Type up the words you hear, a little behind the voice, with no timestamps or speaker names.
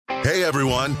Hey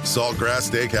everyone, Saltgrass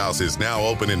Steakhouse is now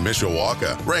open in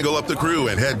Mishawaka. Wrangle up the crew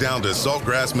and head down to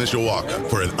Saltgrass Mishawaka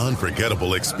for an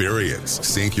unforgettable experience.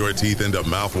 Sink your teeth into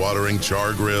mouth-watering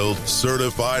char-grilled,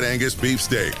 certified Angus beef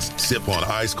steaks. Sip on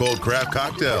ice-cold craft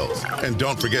cocktails. And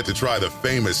don't forget to try the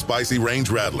famous spicy range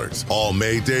rattlers, all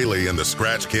made daily in the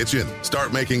Scratch Kitchen.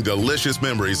 Start making delicious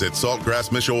memories at Saltgrass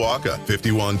Mishawaka,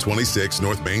 5126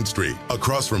 North Main Street,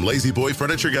 across from Lazy Boy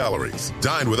Furniture Galleries.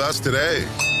 Dine with us today.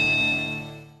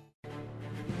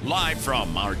 Live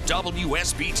from our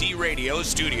WSBT radio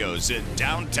studios in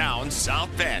downtown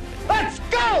South Bend. Let's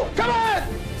go! Come on!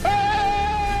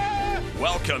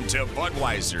 Welcome to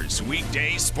Budweiser's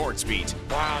Weekday Sports Beat.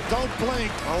 Wow, don't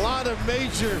blink. A lot of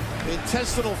major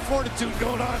intestinal fortitude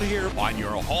going on here. On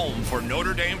your home for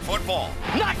Notre Dame football.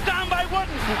 Knocked down by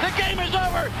Wooden. The game is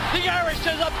over. The Irish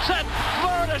is upset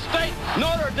Florida State.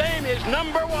 Notre Dame is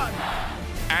number one.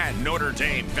 And Notre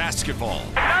Dame basketball.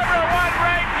 Number one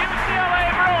ranked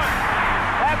UCLA Bruins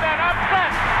have been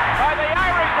upset by the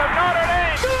Irish of Notre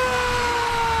Dame.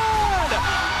 Good!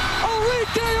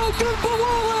 Arike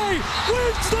Ogunbowale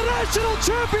wins the national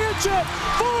championship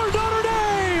for Notre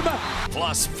Dame.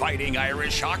 Plus Fighting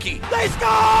Irish hockey. They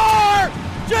score!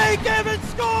 Jake Evans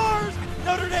scores!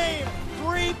 Notre Dame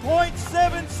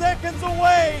 3.7 seconds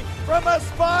away from a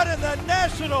spot in the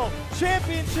national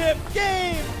championship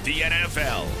game. The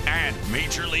NFL and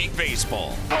Major League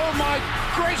Baseball. Oh my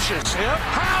gracious!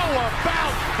 How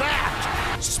about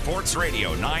that? Sports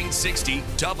Radio 960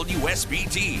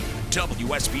 WSBT.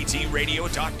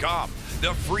 WSBTradio.com.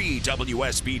 The free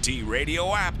WSBT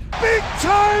radio app. Big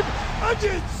time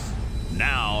Onions!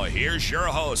 Now, here's your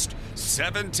host,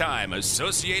 7-time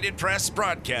Associated Press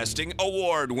Broadcasting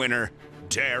Award winner,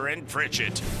 Darren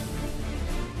Pritchett.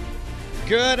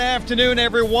 Good afternoon,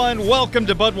 everyone. Welcome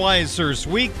to Budweiser's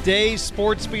Weekday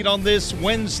Sports Beat on this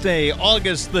Wednesday,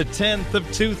 August the 10th of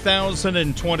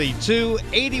 2022.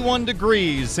 81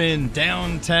 degrees in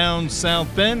downtown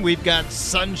South Bend. We've got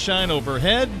sunshine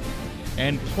overhead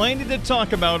and plenty to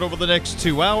talk about over the next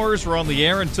 2 hours. We're on the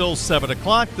air until 7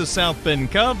 o'clock. The South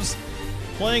Bend Cubs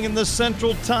playing in the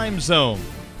Central Time Zone.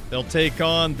 They'll take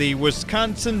on the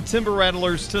Wisconsin Timber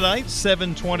Rattlers tonight,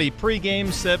 7:20 pregame,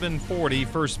 7:40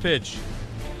 first pitch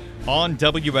on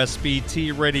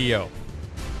WSBT Radio.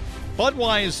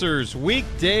 Budweiser's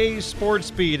Weekday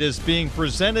Sports Beat is being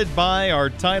presented by our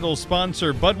title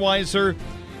sponsor, Budweiser,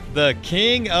 the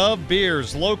king of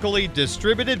beers, locally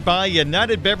distributed by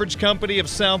United Beverage Company of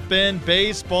South Bend.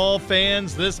 Baseball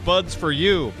fans, this Bud's for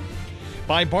you.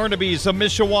 By Barnaby's of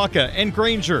Mishawaka and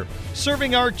Granger,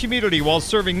 serving our community while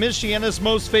serving Michiana's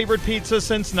most favorite pizza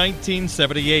since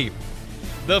 1978.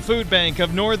 The Food Bank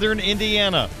of Northern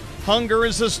Indiana. Hunger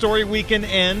is a story we can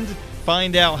end.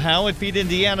 Find out how at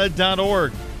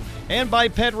feedindiana.org. And by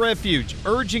Pet Refuge,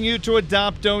 urging you to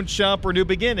adopt, don't shop, or new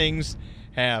beginnings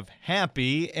have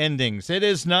happy endings. It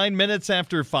is 9 minutes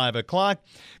after 5 o'clock.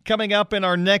 Coming up in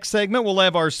our next segment, we'll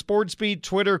have our Sports Beat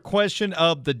Twitter question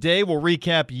of the day. We'll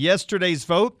recap yesterday's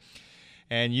vote,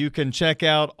 and you can check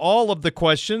out all of the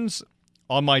questions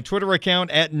on my Twitter account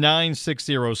at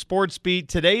 960SportsBeat.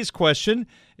 Today's question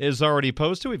is already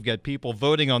posted. We've got people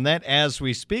voting on that as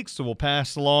we speak, so we'll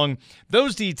pass along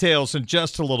those details in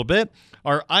just a little bit.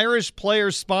 Our Irish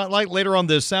Players Spotlight later on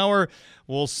this hour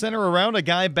will center around a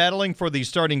guy battling for the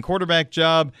starting quarterback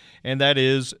job, and that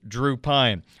is Drew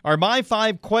Pyne. Our My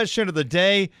 5 question of the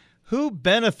day: who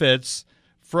benefits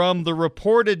from the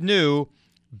reported new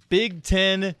Big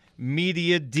Ten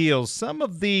media deals? Some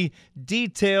of the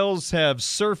details have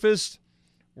surfaced.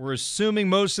 We're assuming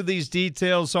most of these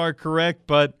details are correct,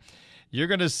 but you're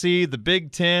going to see the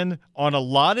Big Ten on a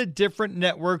lot of different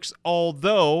networks,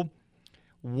 although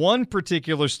one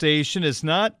particular station is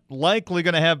not likely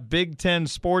going to have Big Ten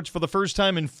sports for the first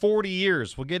time in 40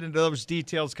 years. We'll get into those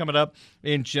details coming up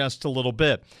in just a little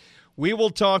bit. We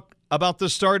will talk about the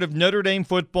start of Notre Dame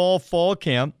football fall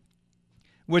camp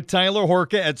with Tyler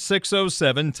Horka at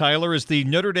 6:07. Tyler is the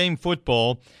Notre Dame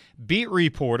football beat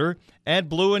reporter at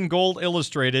Blue and Gold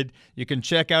Illustrated. You can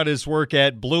check out his work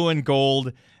at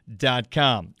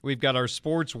blueandgold.com. We've got our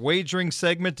sports wagering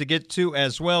segment to get to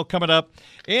as well coming up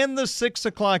in the 6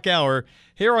 o'clock hour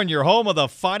here on your home of the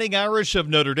Fighting Irish of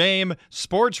Notre Dame,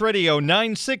 Sports Radio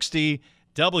 960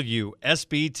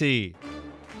 WSBT.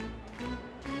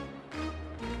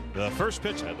 The first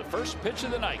pitch of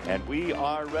the night. And we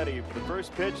are ready for the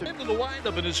first pitch. Into the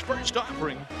windup in his first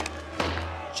offering.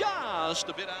 Just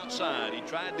a bit outside. He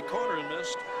tried the corner and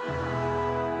missed.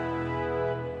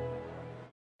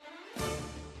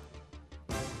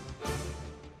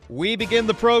 We begin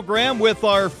the program with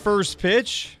our first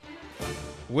pitch.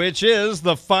 which is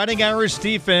the Fighting Irish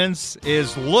defense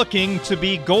is looking to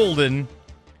be golden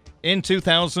in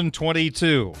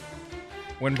 2022.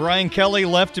 When Brian Kelly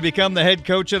left to become the head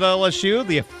coach at LSU,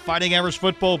 the Fighting Irish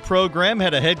football program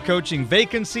had a head coaching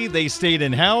vacancy. They stayed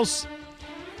in-house,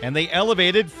 and they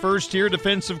elevated first-year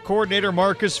defensive coordinator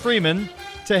Marcus Freeman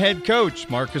to head coach.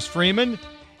 Marcus Freeman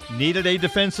needed a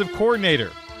defensive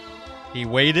coordinator. He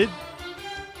waited,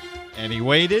 and he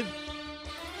waited,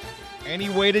 and he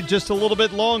waited just a little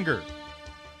bit longer.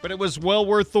 But it was well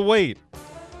worth the wait,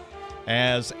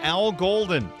 as Al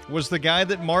Golden was the guy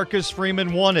that Marcus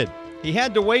Freeman wanted. He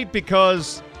had to wait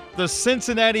because the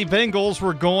Cincinnati Bengals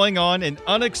were going on an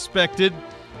unexpected,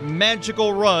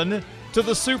 magical run to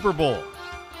the Super Bowl.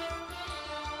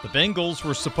 The Bengals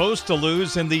were supposed to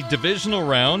lose in the divisional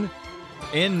round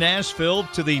in Nashville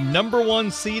to the number 1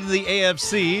 seed of the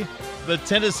AFC, the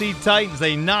Tennessee Titans.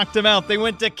 They knocked them out. They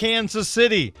went to Kansas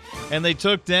City, and they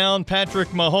took down Patrick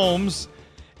Mahomes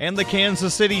and the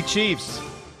Kansas City Chiefs.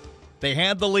 They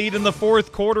had the lead in the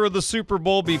fourth quarter of the Super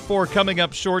Bowl before coming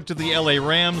up short to the LA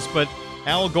Rams, but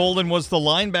Al Golden was the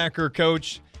linebacker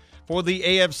coach for the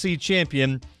AFC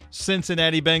champion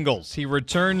Cincinnati Bengals. He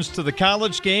returns to the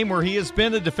college game where he has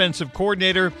been a defensive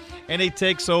coordinator, and he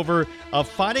takes over a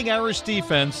Fighting Irish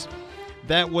defense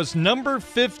that was number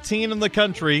 15 in the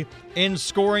country in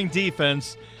scoring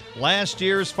defense. Last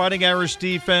year's Fighting Irish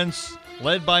defense,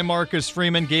 led by Marcus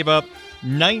Freeman, gave up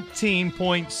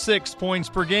 19.6 points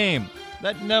per game.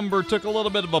 That number took a little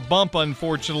bit of a bump,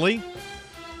 unfortunately,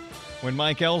 when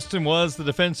Mike Elston was the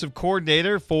defensive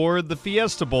coordinator for the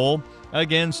Fiesta Bowl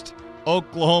against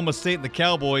Oklahoma State. And the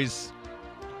Cowboys,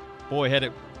 boy, had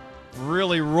it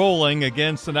really rolling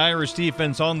against an Irish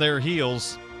defense on their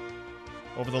heels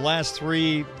over the last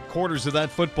 3 quarters of that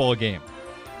football game.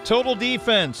 Total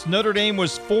defense, Notre Dame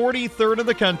was 43rd in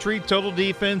the country. Total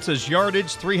defense is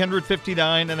yardage,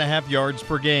 359.5 yards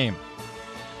per game.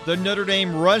 The Notre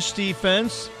Dame rush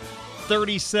defense,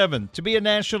 37th. To be a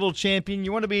national champion,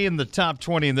 you want to be in the top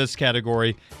 20 in this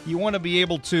category. You want to be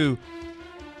able to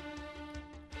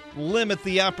limit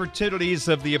the opportunities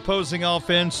of the opposing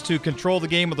offense to control the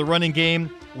game with the running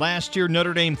game. Last year,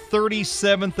 Notre Dame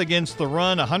 37th against the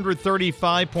run,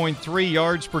 135.3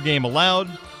 yards per game allowed.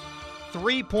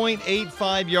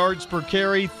 3.85 yards per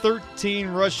carry, 13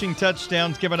 rushing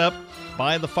touchdowns given up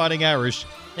by the Fighting Irish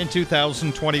in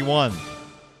 2021.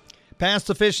 Pass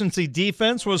efficiency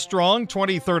defense was strong,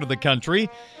 23rd of the country.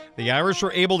 The Irish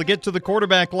were able to get to the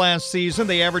quarterback last season.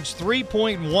 They averaged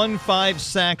 3.15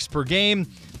 sacks per game,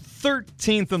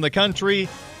 13th in the country.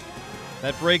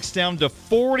 That breaks down to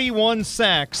 41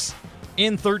 sacks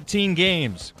in 13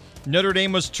 games. Notre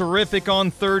Dame was terrific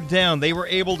on third down. They were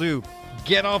able to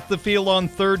get off the field on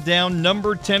third down,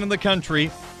 number 10 in the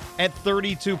country at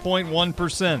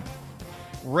 32.1%.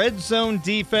 Red zone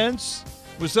defense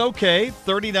was okay,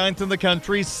 39th in the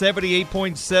country,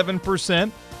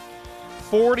 78.7%.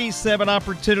 47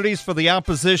 opportunities for the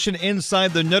opposition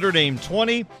inside the Notre Dame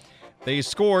 20. They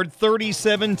scored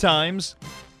 37 times,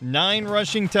 9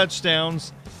 rushing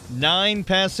touchdowns, 9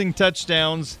 passing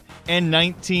touchdowns, and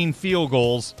 19 field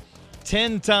goals.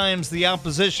 10 times the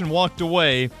opposition walked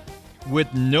away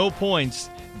with no points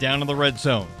down in the red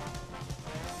zone.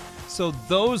 So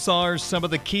those are some of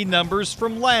the key numbers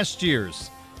from last year's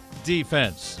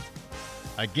defense.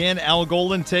 Again, Al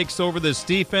Golden takes over this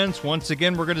defense. Once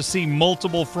again, we're going to see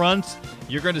multiple fronts.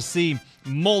 You're going to see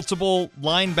multiple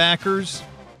linebackers,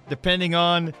 depending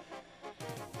on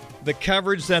the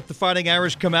coverage that the Fighting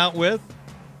Irish come out with.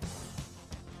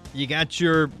 You got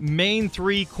your main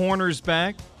 3 corners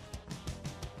back: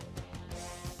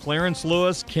 Clarence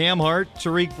Lewis, Cam Hart,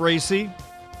 Tariq Bracy.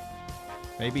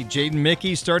 Maybe Jaden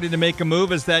Mickey starting to make a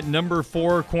move as that number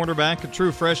 4 cornerback, a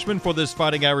true freshman for this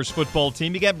Fighting Irish football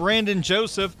team. You got Brandon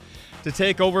Joseph to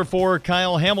take over for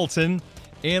Kyle Hamilton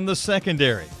in the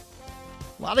secondary.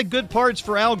 A lot of good parts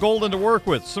for Al Golden to work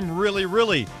with. Some really,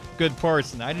 really good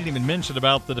parts. And I didn't even mention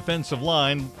about the defensive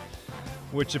line,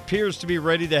 which appears to be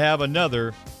ready to have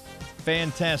another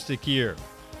fantastic year.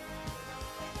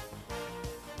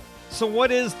 So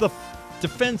what is the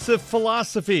defensive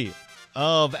philosophy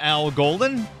of Al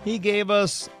Golden? He gave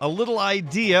us a little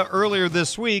idea earlier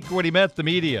this week when he met the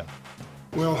media.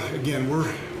 Well, again,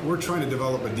 we're trying to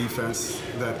develop a defense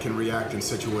that can react in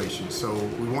situations. So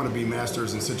we want to be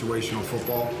masters in situational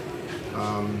football.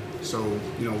 So,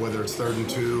 whether it's 3rd and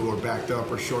 2 or backed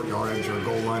up or short yardage or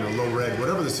goal line or low red,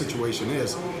 whatever the situation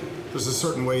is, there's a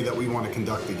certain way that we want to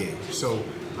conduct the game. So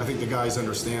I think the guys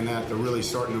understand that. They're really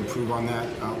starting to improve on that.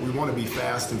 We want to be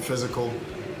fast and physical.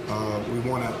 We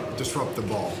want to disrupt the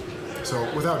ball. So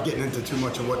without getting into too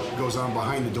much of what goes on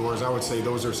behind the doors, I would say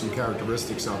those are some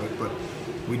characteristics of it. But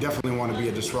we definitely want to be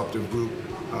a disruptive group.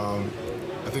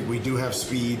 I think we do have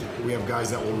speed. We have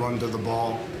guys that will run to the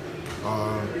ball.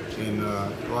 In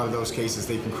a lot of those cases,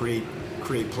 they can create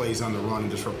plays on the run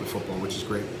and disruptive football, which is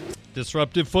great.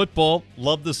 Disruptive football.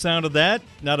 Love the sound of that.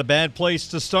 Not a bad place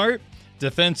to start.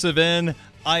 Defensive end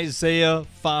Isaiah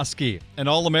Foskey, an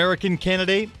All-American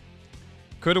candidate.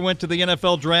 Could have went to the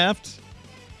NFL draft.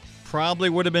 Probably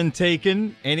would have been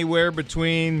taken anywhere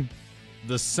between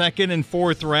the 2nd and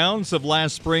 4th rounds of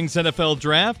last spring's NFL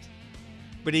draft.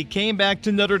 But he came back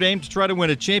to Notre Dame to try to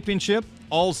win a championship,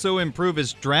 also improve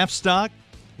his draft stock,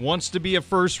 wants to be a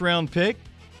first-round pick.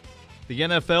 The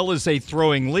NFL is a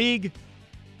throwing league.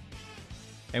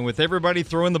 And with everybody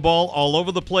throwing the ball all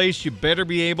over the place, you better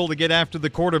be able to get after the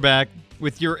quarterback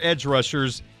with your edge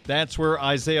rushers. That's where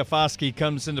Isaiah Foskey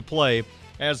comes into play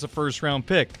as a first-round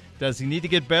pick. Does he need to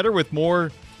get better with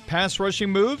more pass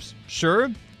rushing moves? Sure.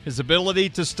 His ability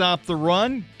to stop the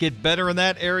run, get better in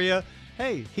that area.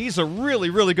 Hey, he's a really,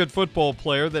 really good football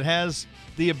player that has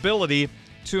the ability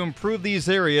to improve these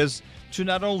areas to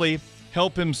not only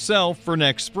help himself for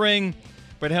next spring,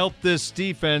 but help this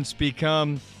defense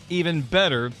become even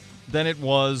better than it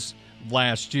was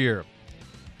last year.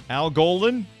 Al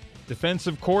Golden,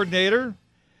 defensive coordinator,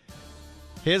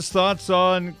 his thoughts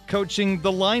on coaching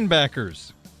the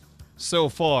linebackers so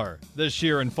far this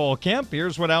year in fall camp.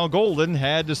 Here's what Al Golden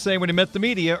had to say when he met the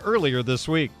media earlier this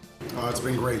week. It's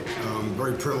been great.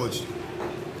 Very privileged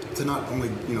to not only,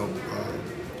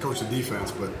 coach the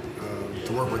defense, but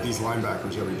to work with these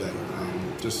linebackers every day.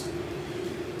 Just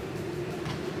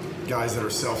guys that are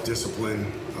self-disciplined,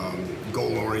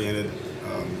 goal-oriented.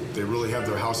 They really have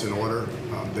their house in order.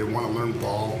 They want to learn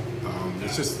ball.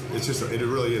 It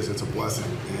really is. It's a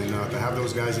blessing. And to have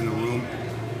those guys in the room,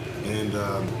 and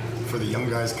for the young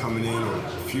guys coming in or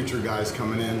future guys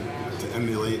coming in to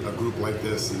emulate a group like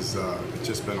this is it's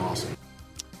just been awesome.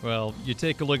 Well, you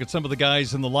take a look at some of the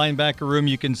guys in the linebacker room,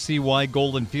 you can see why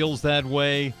Golden feels that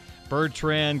way.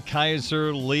 Bertrand,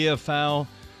 Kaiser, Liufau,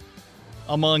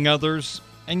 among others.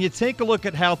 And you take a look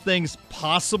at how things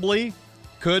possibly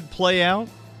could play out.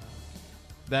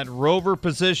 That rover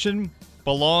position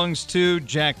belongs to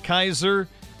Jack Kaiser,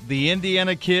 the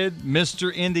Indiana kid,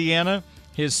 Mr. Indiana,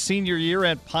 his senior year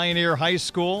at Pioneer High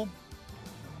School.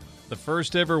 The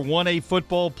first ever 1A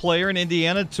football player in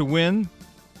Indiana to win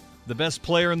the best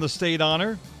player in the state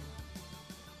honor.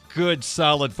 Good,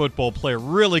 solid football player.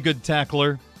 Really good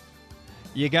tackler.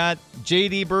 You got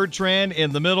J.D. Bertrand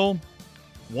in the middle.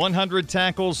 100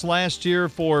 tackles last year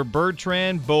for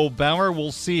Bertrand. Bo Bauer,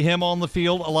 we'll see him on the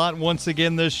field a lot once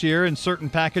again this year in certain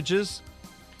packages.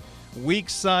 Weak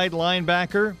side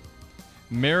linebacker,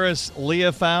 Maris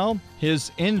Liufau.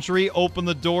 His injury opened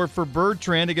the door for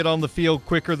Bertrand to get on the field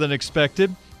quicker than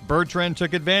expected. Bertrand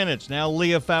took advantage. Now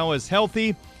Liufau is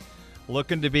healthy,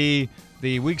 looking to be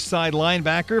the weak side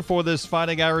linebacker for this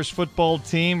Fighting Irish football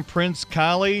team. Prince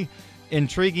Colley,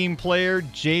 intriguing player.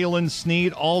 Jalen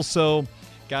Sneed, also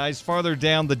guys farther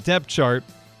down the depth chart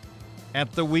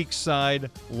at the weak side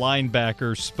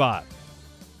linebacker spot.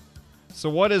 So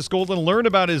what has Golden learned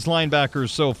about his linebackers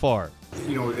so far?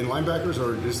 In linebackers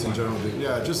or just in general?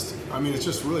 Yeah, it's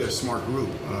just really a smart group.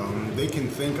 They can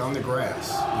think on the grass.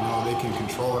 They can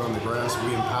control it on the grass.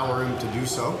 We empower them to do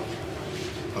so.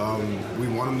 We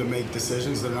want them to make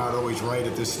decisions. They're not always right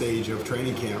at this stage of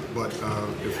training camp, but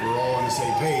if we're all on the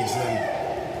same page,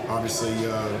 then obviously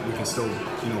we can still,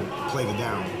 play the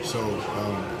down. So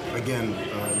again,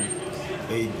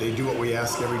 they do what we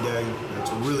ask every day. It's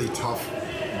a really tough,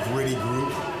 gritty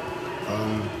group,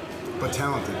 but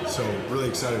talented. So really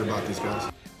excited about these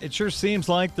guys. It sure seems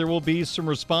like there will be some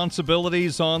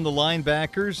responsibilities on the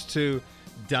linebackers to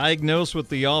diagnose what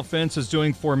the offense is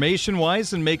doing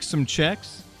formation-wise and make some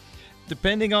checks.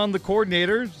 Depending on the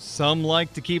coordinator, some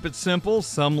like to keep it simple,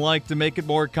 some like to make it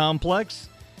more complex.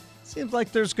 Seems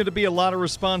like there's going to be a lot of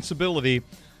responsibility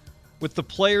with the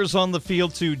players on the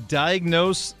field to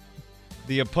diagnose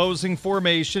the opposing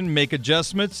formation, make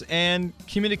adjustments, and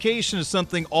communication is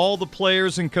something all the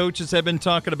players and coaches have been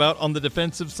talking about on the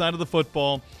defensive side of the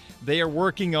football. They are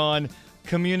working on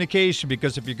communication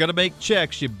because if you're going to make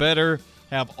checks, you better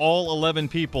have all 11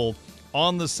 people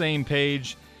on the same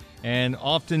page. And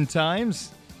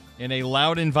oftentimes, in a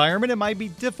loud environment, it might be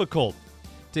difficult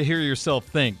to hear yourself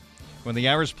think. When the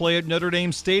Irish play at Notre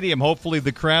Dame Stadium, hopefully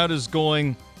the crowd is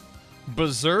going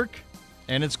berserk,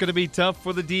 and it's going to be tough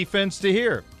for the defense to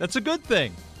hear. That's a good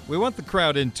thing. We want the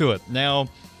crowd into it. Now,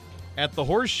 at the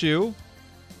Horseshoe,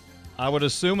 I would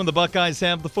assume when the Buckeyes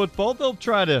have the football, they'll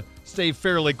try to stay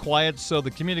fairly quiet, so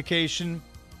the communication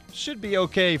should be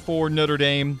okay for Notre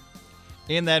Dame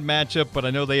in that matchup, but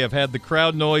I know they have had the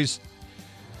crowd noise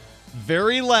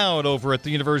very loud over at the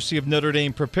University of Notre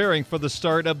Dame preparing for the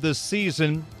start of this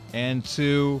season and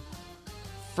to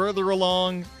further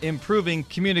along improving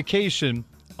communication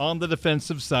on the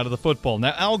defensive side of the football.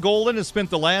 Now, Al Golden has spent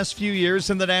the last few years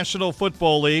in the National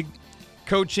Football League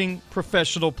coaching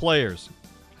professional players.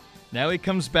 Now he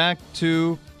comes back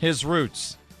to his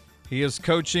roots. He is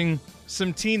coaching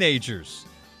some teenagers.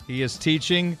 He is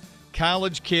teaching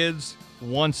college kids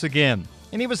once again.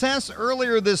 And he was asked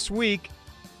earlier this week,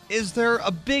 is there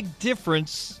a big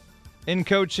difference in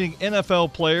coaching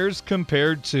NFL players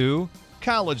compared to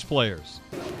college players?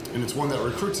 And it's one that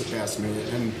recruits have asked me,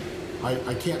 and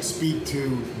I can't speak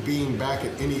to being back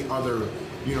at any other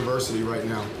university right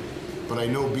now, but I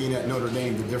know being at Notre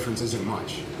Dame, the difference isn't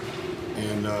much.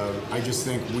 And I just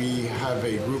think we have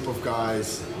a group of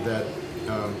guys that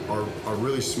are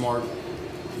really smart.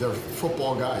 They're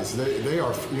football guys. They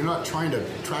are. You're not trying to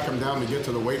track them down to get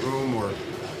to the weight room or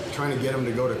trying to get them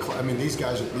to go to class. I mean, these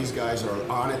guys are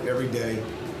on it every day.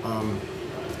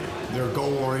 They're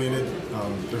goal-oriented.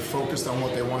 They're focused on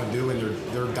what they want to do, and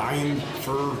they're dying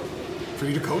for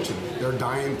you to coach them. They're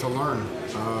dying to learn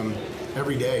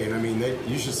every day. And I mean,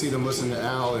 you should see them listen to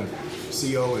Al and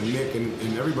CO and Nick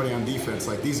and everybody on defense.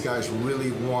 Like, these guys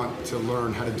really want to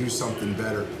learn how to do something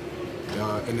better.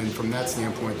 And then from that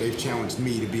standpoint, they've challenged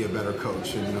me to be a better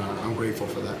coach, and I'm grateful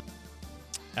for that.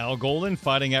 Al Golden,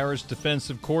 Fighting Irish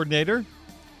defensive coordinator.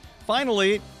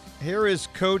 Finally, here is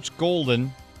Coach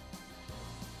Golden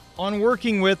on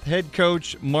working with head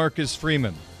coach Marcus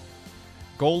Freeman.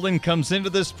 Golden comes into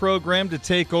this program to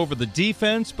take over the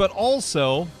defense, but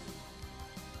also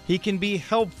he can be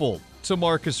helpful to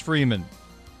Marcus Freeman.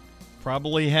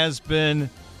 Probably has been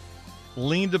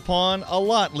leaned upon a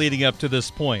lot leading up to this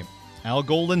point. Al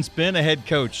Golden's been a head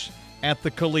coach at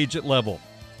the collegiate level.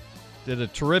 Did a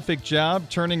terrific job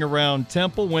turning around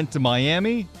Temple, went to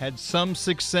Miami, had some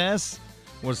success,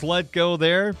 was let go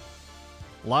there.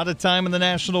 A lot of time in the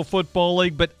National Football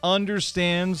League, but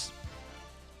understands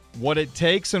what it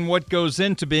takes and what goes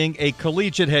into being a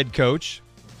collegiate head coach.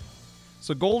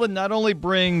 So Golden not only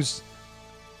brings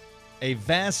a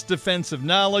vast defensive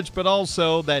knowledge, but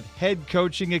also that head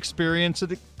coaching experience,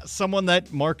 someone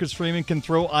that Marcus Freeman can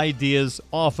throw ideas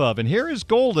off of. And here is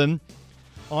Golden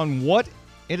on what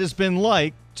it has been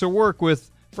like to work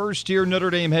with first-year Notre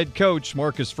Dame head coach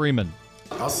Marcus Freeman.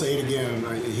 I'll say it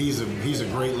again. He's a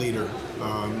great leader.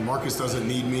 Marcus doesn't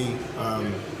need me,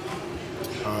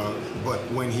 but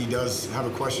when he does have a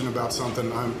question about something,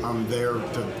 I'm there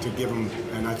to give him.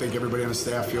 And I think everybody on the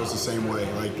staff feels the same way.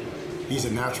 Like, he's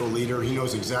a natural leader. He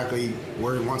knows exactly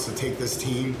where he wants to take this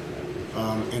team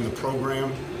and the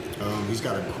program. He's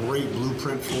got a great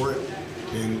blueprint for it.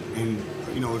 And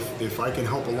you know, if I can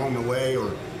help along the way,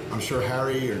 or I'm sure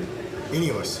Harry or any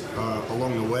of us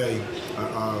along the way,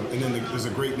 and then there's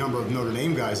a great number of Notre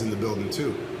Dame guys in the building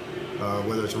too,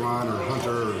 whether it's Ron or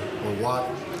Hunter or Watt,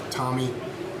 Tommy,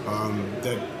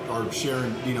 that are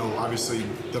sharing, you know, obviously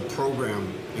the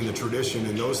program and the tradition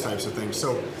and those types of things.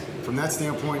 So from that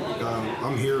standpoint,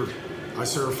 I'm here. I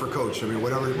serve for Coach. I mean,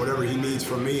 whatever he needs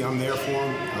from me, I'm there for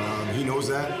him. He knows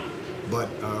that. But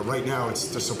right now, it's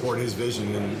to support his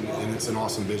vision, and it's an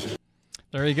awesome vision.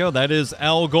 There you go. That is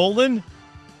Al Golden,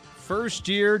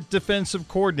 first-year defensive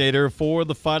coordinator for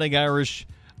the Fighting Irish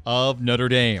of Notre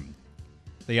Dame.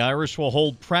 The Irish will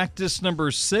hold practice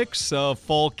number 6 of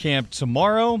fall camp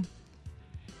tomorrow,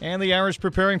 and the Irish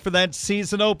preparing for that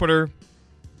season opener.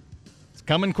 It's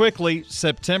coming quickly,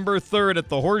 September 3rd at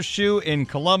the Horseshoe in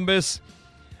Columbus.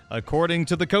 According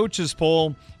to the coaches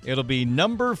poll, it'll be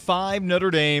number 5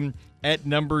 Notre Dame at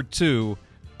number 2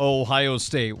 Ohio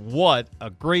State. What a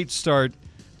great start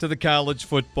to the college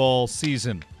football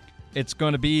season. It's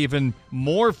going to be even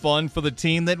more fun for the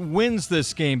team that wins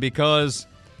this game because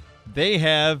they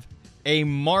have a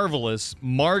marvelous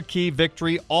marquee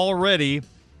victory already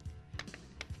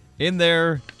in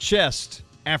their chest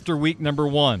after week number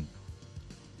 1.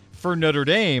 For Notre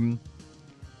Dame,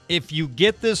 if you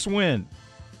get this win,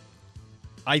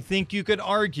 I think you could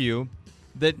argue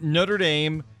that Notre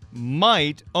Dame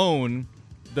might own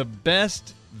the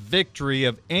best victory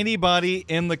of anybody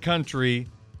in the country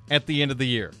at the end of the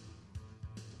year.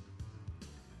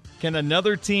 Can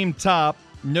another team top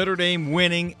Notre Dame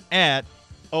winning at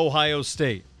Ohio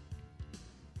State?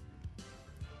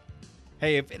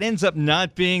 Hey, if it ends up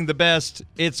not being the best,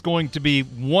 it's going to be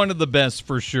one of the best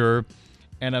for sure,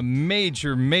 and a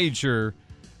major, major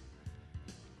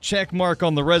check mark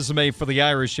on the resume for the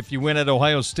Irish if you win at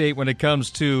Ohio State when it comes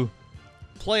to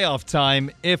playoff time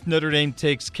if Notre Dame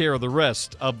takes care of the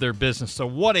rest of their business. So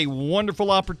what a wonderful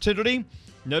opportunity.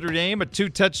 Notre Dame, a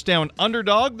 2-touchdown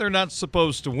underdog. They're not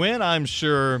supposed to win. I'm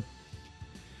sure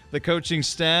the coaching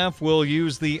staff will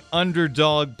use the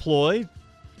underdog ploy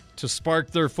to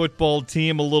spark their football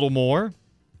team a little more.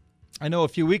 I know a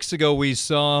few weeks ago we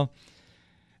saw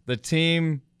the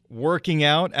team working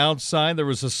out outside. There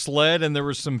was a sled and there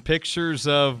were some pictures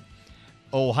of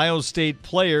Ohio State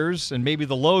players and maybe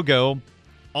the logo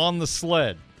on the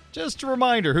sled. Just a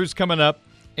reminder who's coming up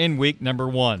in week number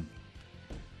 1.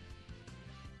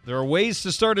 There are ways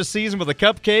to start a season with a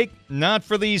cupcake. Not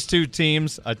for these two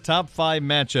teams. A top 5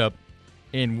 matchup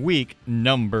in week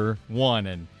number 1.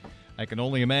 And I can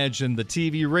only imagine the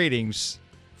TV ratings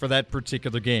for that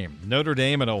particular game. Notre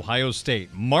Dame and Ohio State.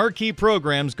 Marquee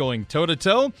programs going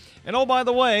toe-to-toe. And oh, by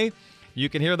the way, you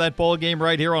can hear that ball game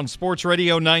right here on Sports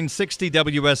Radio 960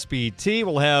 WSBT.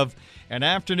 We'll have an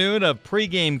afternoon of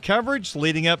pregame coverage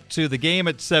leading up to the game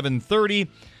at 7:30.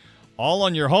 All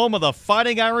on your home of the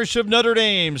Fighting Irish of Notre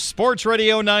Dame. Sports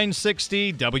Radio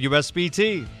 960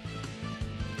 WSBT.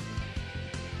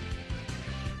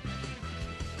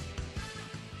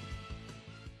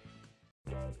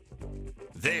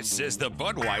 This is the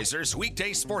Budweiser's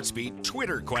Weekday Sports Beat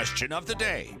Twitter question of the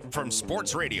day from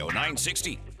Sports Radio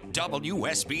 960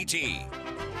 WSBT.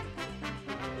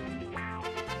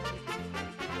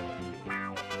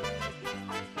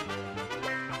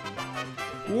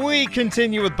 We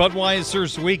continue with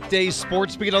Budweiser's Weekday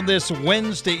Sports Beat on this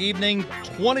Wednesday evening,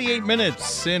 28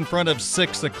 minutes in front of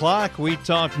 6 o'clock. We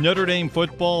talk Notre Dame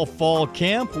football fall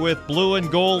camp with Blue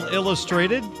and Gold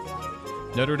Illustrated.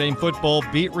 Notre Dame football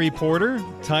beat reporter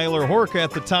Tyler Horka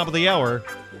at the top of the hour.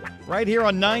 Right here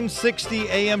on 960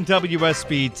 AM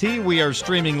WSBT. We are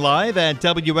streaming live at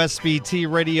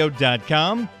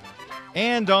WSBTradio.com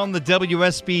and on the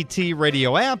WSBT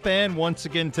radio app. And once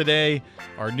again today,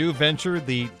 our new venture,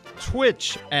 the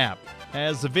Twitch app,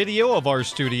 has a video of our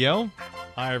studio.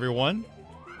 Hi, everyone.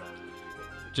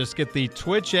 Just get the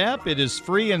Twitch app. It is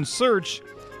free and search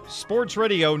Sports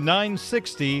Radio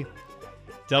 960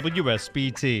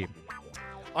 WSBT.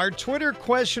 Our Twitter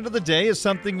question of the day is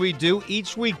something we do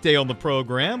each weekday on the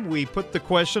program. We put the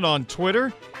question on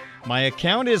Twitter. My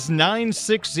account is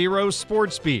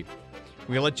 960SportsBeat.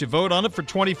 We let you vote on it for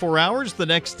 24 hours. The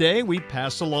next day, we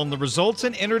pass along the results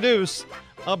and introduce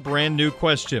a brand new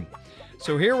question.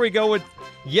 So here we go with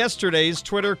yesterday's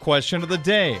Twitter question of the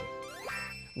day.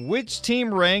 Which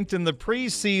team ranked in the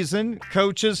preseason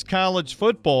Coaches College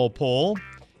Football Poll,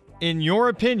 in your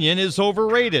opinion, is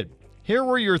overrated? Here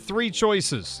were your 3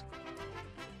 choices.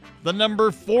 The number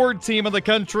 4 team in the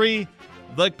country,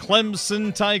 the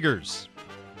Clemson Tigers.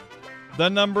 The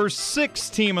number 6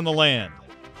 team in the land,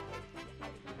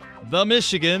 the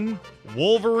Michigan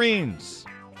Wolverines.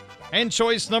 And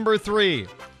choice number 3,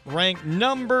 ranked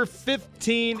number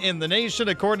 15 in the nation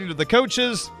according to the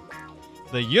coaches,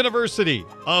 the University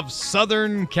of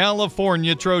Southern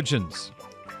California Trojans.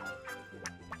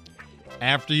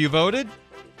 After you voted,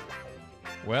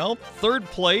 well, 3rd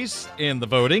place in the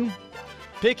voting,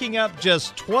 picking up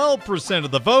just 12%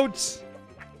 of the votes,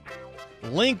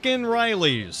 Lincoln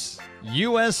Riley's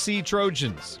USC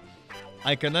Trojans.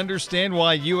 I can understand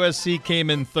why USC came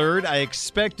in 3rd. I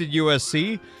expected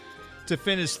USC to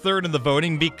finish 3rd in the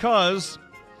voting because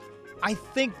I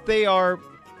think they are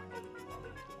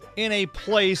in a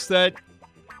place that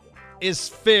is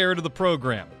fair to the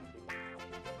program.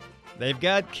 They've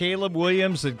got Caleb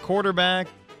Williams at quarterback.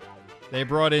 They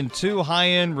brought in 2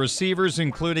 high-end receivers,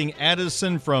 including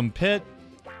Addison from Pitt.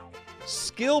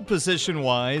 Skill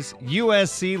position-wise,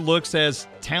 USC looks as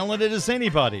talented as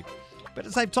anybody. But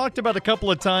as I've talked about a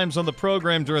couple of times on the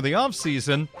program during the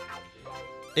offseason,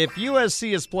 if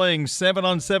USC is playing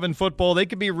 7-on-7 football, they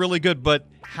could be really good, but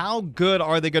how good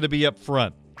are they going to be up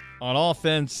front on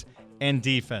offense and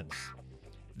defense?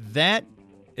 That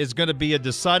is going to be a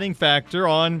deciding factor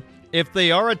on if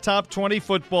they are a top 20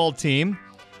 football team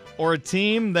or a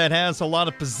team that has a lot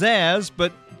of pizzazz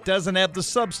but doesn't have the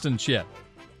substance yet.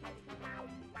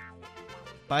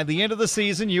 By the end of the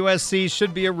season, USC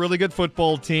should be a really good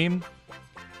football team.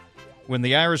 When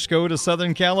the Irish go to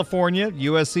Southern California,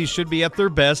 USC should be at their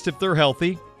best if they're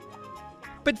healthy.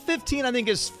 But 15, I think,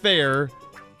 is fair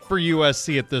for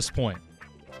USC at this point.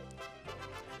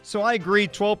 So I agree,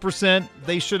 12%,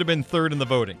 they should have been 3rd in the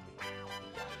voting.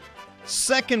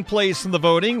 2nd place in the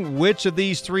voting, which of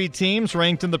these 3 teams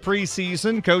ranked in the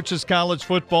preseason Coaches College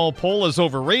Football Poll is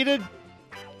overrated?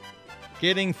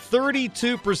 Getting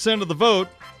 32% of the vote,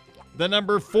 the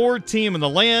number 4 team in the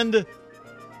land,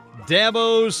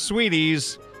 Dabo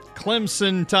Sweetie's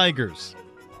Clemson Tigers.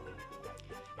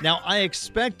 Now, I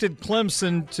expected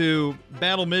Clemson to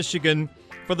battle Michigan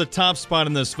for the top spot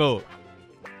in this vote.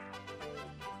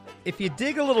 If you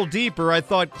dig a little deeper, I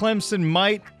thought Clemson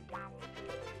might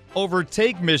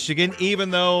overtake Michigan,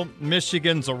 even though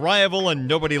Michigan's a rival and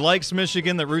nobody likes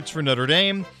Michigan that roots for Notre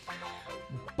Dame.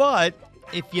 But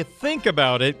if you think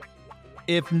about it,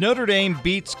 if Notre Dame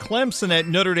beats Clemson at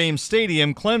Notre Dame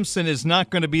Stadium, Clemson is not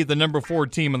going to be the number 4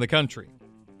 team in the country.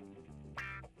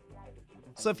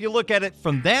 So if you look at it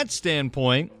from that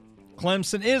standpoint,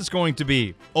 Clemson is going to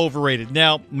be overrated.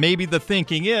 Now, maybe the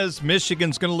thinking is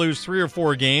Michigan's going to lose 3 or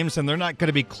 4 games and they're not going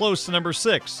to be close to number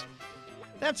 6.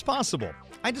 That's possible.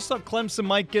 I just thought Clemson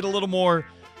might get a little more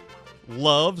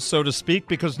love, so to speak,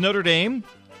 because Notre Dame,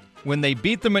 when they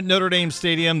beat them at Notre Dame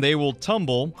Stadium, they will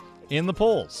tumble in the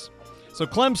polls. So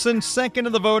Clemson, second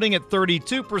in the voting at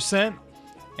 32%,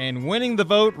 and winning the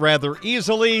vote rather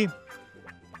easily,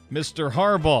 Mr.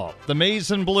 Harbaugh. The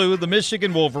Maize and Blue, the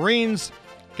Michigan Wolverines,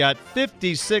 got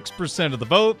 56% of the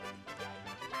vote.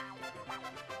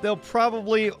 They'll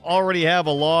probably already have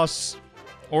a loss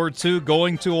or 2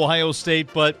 going to Ohio State,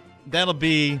 but that'll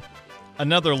be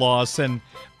another loss, and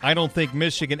I don't think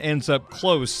Michigan ends up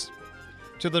close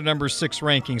to the number 6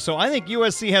 ranking. So I think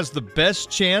USC has the best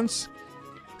chance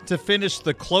to finish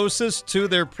the closest to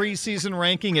their preseason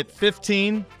ranking at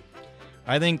 15.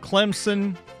 I think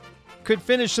Clemson could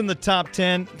finish in the top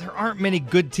 10. There aren't many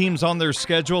good teams on their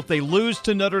schedule. If they lose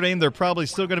to Notre Dame, they're probably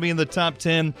still going to be in the top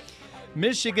 10.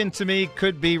 Michigan, to me,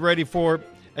 could be ready for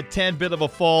a tad bit of a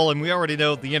fall, and we already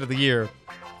know at the end of the year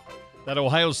that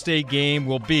Ohio State game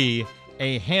will be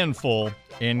a handful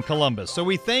in Columbus. So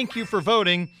we thank you for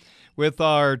voting with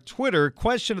our Twitter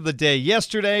question of the day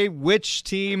yesterday. Which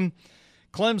team,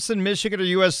 Clemson, Michigan, or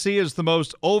USC, is the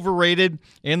most overrated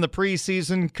in the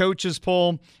preseason coaches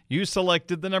poll? You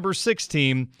selected the number 6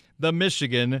 team, the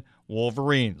Michigan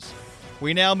Wolverines.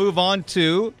 We now move on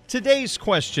to today's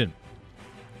question.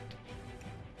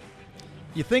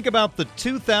 You think about the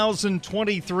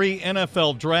 2023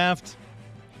 NFL Draft,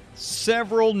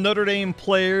 several Notre Dame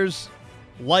players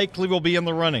likely will be in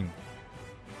the running.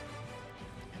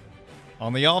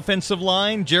 On the offensive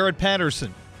line, Jared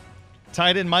Patterson.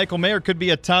 Tight end Michael Mayer could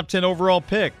be a top 10 overall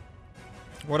pick.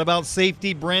 What about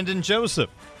safety Brandon Joseph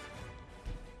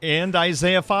and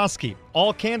Isaiah Foskey?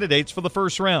 All candidates for the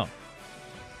first round.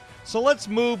 So let's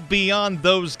move beyond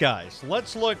those guys.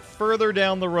 Let's look further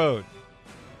down the road.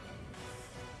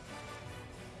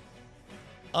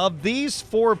 Of these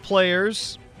 4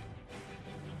 players,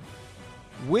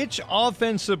 which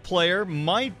offensive player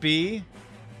might be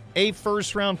a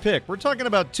first-round pick? We're talking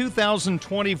about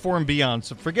 2024 and beyond,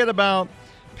 so forget about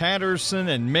Patterson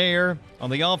and Mayer on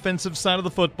the offensive side of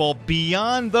the football.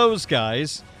 Beyond those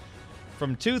guys,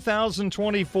 from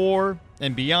 2024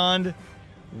 and beyond,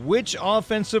 which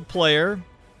offensive player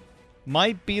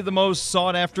might be the most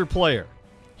sought-after player?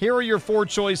 Here are your 4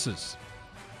 choices.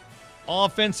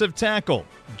 Offensive tackle,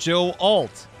 Joe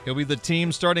Alt. He'll be the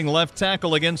team starting left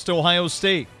tackle against Ohio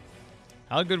State.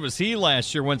 How good was he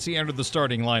last year once he entered the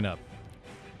starting lineup?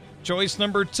 Choice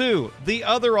number 2, the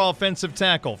other offensive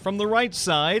tackle from the right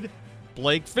side,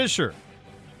 Blake Fisher.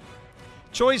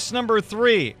 Choice number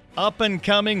 3,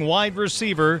 up-and-coming wide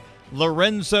receiver,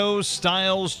 Lorenzo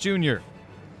Styles Jr.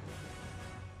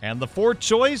 And the 4th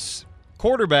choice,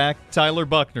 quarterback, Tyler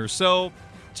Buchner. So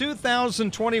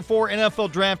 2024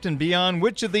 NFL Draft and beyond,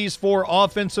 which of these 4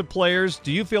 offensive players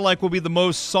do you feel like will be the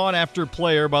most sought-after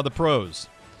player by the pros?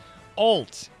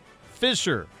 Alt,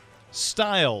 Fisher,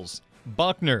 Styles,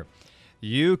 Buchner.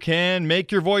 You can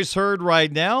make your voice heard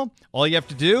right now. All you have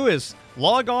to do is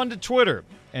log on to Twitter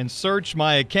and search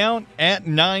my account at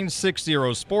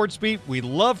 960SportsBeat. We'd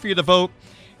love for you to vote.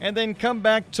 And then come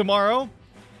back tomorrow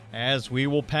as we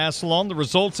will pass along the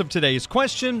results of today's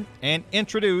question and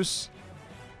introduce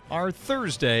our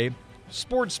Thursday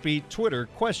SportsBeat Twitter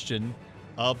question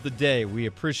of the day. We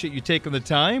appreciate you taking the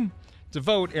time to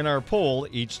vote in our poll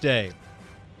each day.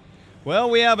 Well,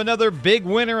 we have another big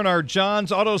winner in our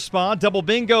John's Auto Spa Double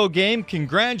Bingo game.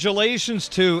 Congratulations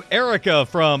to Erica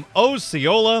from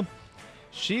Osceola.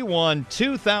 She won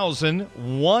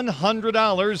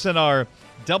 $2,100 in our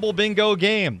Double Bingo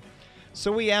game.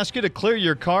 So we ask you to clear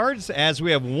your cards as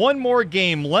we have one more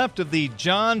game left of the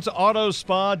John's Auto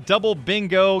Spa Double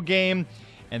Bingo game,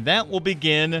 and that will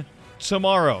begin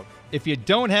tomorrow. If you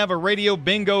don't have a radio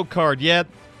bingo card yet,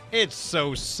 it's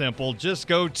so simple. Just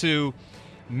go to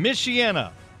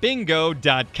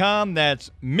MichianaBingo.com.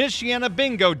 That's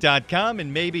MichianaBingo.com,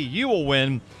 and maybe you will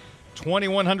win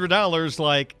 $2,100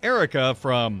 like Erica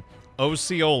from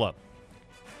Osceola.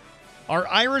 Our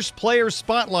Irish Player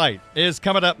Spotlight is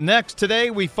coming up next.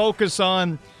 Today we focus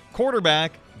on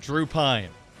quarterback Drew Pyne.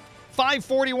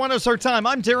 5:41 is our time.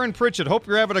 I'm Darren Pritchett. Hope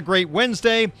you're having a great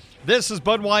Wednesday. This is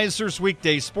Budweiser's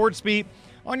Weekday Sports Beat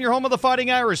on your home of the Fighting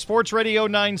Irish, Sports Radio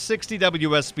 960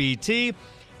 WSBT.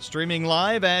 Streaming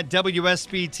live at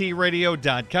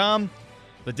WSBTradio.com,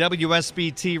 the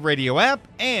WSBT Radio app,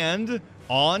 and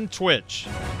on Twitch.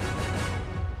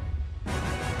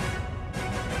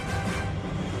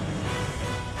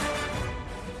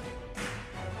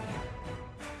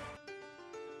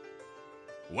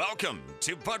 Welcome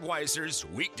to Budweiser's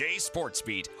weekday sports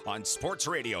beat on Sports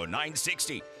Radio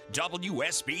 960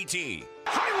 WSBT.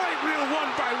 Highlight reel won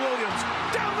by Williams.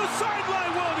 Down the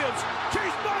sideline, Williams.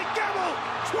 Chased by Gamble.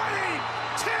 20,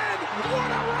 10. What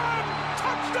a run.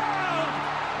 Touchdown.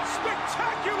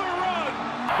 Spectacular run.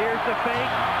 Here's the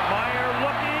fake. Meyer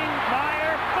looking.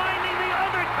 Meyer finding the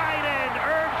other tight end.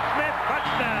 Irv Smith,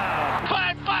 touchdown.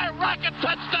 5-5 rocket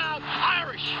touchdown.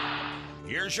 Irish.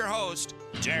 Here's your host,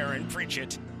 Darren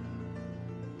Pritchett.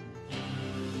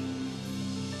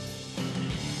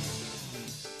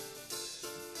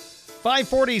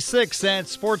 .546 at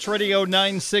Sports Radio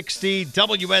 960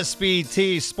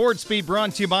 WSBT. Sports Beat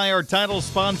brought to you by our title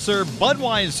sponsor,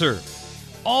 Budweiser.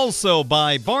 Also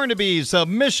by Barnaby's of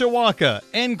Mishawaka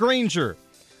and Granger,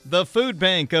 the Food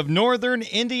Bank of Northern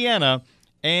Indiana,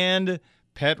 and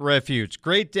Pet Refuge.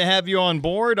 Great to have you on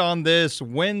board on this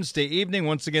Wednesday evening.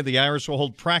 Once again, the Irish will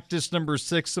hold practice number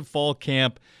 6 of fall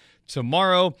camp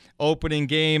tomorrow. Opening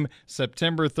game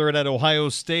September 3rd at Ohio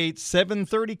State.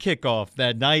 7:30 kickoff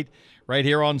that night right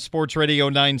here on Sports Radio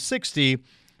 960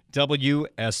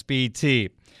 WSBT.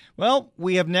 Well,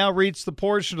 we have now reached the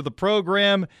portion of the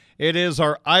program. It is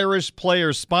our Irish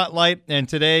Player Spotlight, and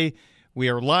today we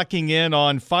are locking in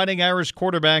on Fighting Irish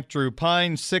quarterback Drew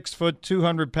Pyne, 6 foot,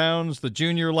 200 pounds. The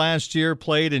junior last year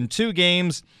played in 2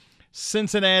 games,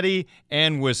 Cincinnati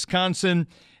and Wisconsin,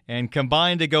 and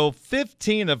combined to go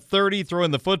 15 of 30,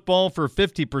 throwing the football for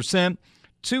 50%,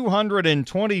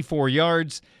 224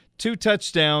 yards, 2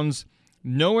 touchdowns,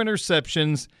 no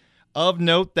interceptions. Of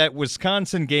note, that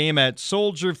Wisconsin game at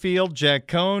Soldier Field, Jack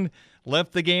Cohn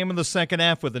left the game in the second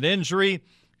half with an injury.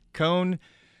 Cohn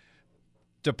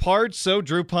departs, so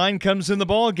Drew Pyne comes in the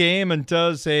ball game and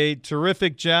does a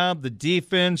terrific job. The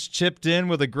defense chipped in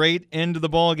with a great end of the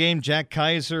ball game. Jack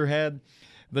Kaiser had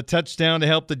the touchdown to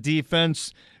help the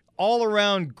defense. All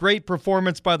around great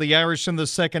performance by the Irish in the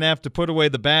second half to put away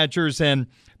the Badgers, and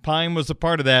Pyne was a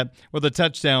part of that with a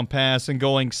touchdown pass and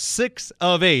going 6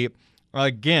 of 8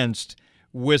 against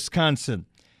Wisconsin.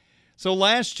 So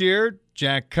last year,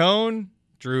 Jack Cohn,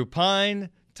 Drew Pyne,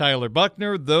 Tyler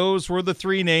Buchner, those were the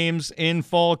 3 names in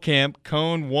fall camp.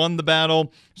 Cohn won the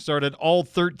battle, started all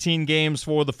 13 games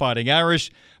for the Fighting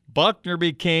Irish. Buchner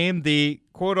became the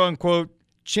quote-unquote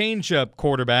change-up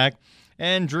quarterback,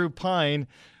 and Drew Pyne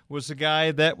was a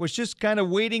guy that was just kind of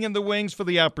waiting in the wings for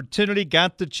the opportunity,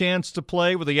 got the chance to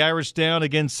play with the Irish down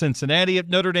against Cincinnati at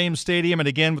Notre Dame Stadium, and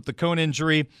again with the Cohn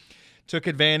injury, took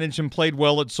advantage and played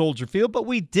well at Soldier Field. But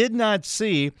we did not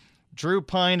see Drew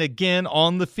Pyne again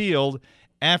on the field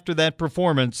after that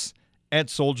performance at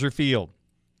Soldier Field.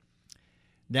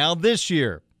 Now this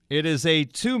year, it is a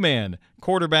 2-man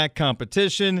quarterback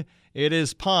competition. It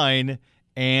is Pyne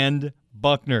and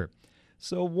Buchner.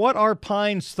 So what are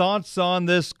Pyne's thoughts on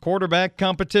this quarterback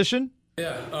competition?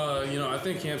 Yeah, I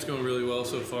think camp's going really well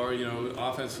so far.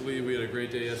 Offensively, we had a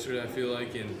great day yesterday, I feel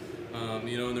like. And,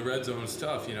 in the red zone, it's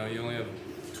tough. You only have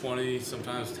 20,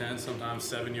 sometimes 10, sometimes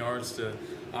 7 yards to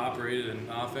operate in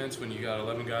offense when you got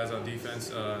 11 guys on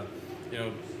defense,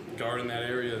 guarding that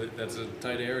area. That's a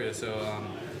tight area. So,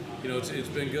 it's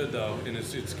been good, though. And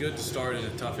it's good to start in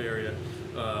a tough area.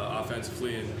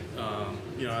 Offensively, and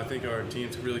I think our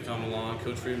team's really come along.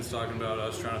 Coach Freeman's talking about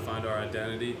us trying to find our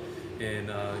identity, and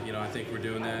I think we're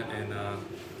doing that. And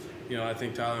I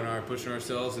think Tyler and I are pushing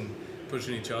ourselves and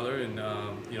pushing each other, and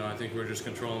I think we're just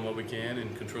controlling what we can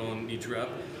and controlling each rep,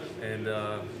 and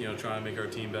trying to make our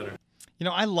team better.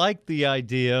 I like the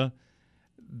idea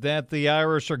that the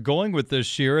Irish are going with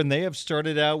this year, and they have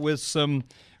started out with some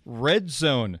red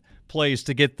zone plays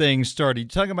to get things started. You're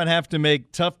talking about having to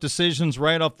make tough decisions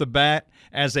right off the bat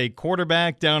as a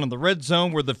quarterback down in the red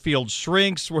zone where the field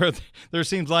shrinks, where there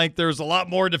seems like there's a lot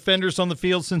more defenders on the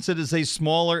field since it is a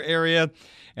smaller area,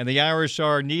 and the Irish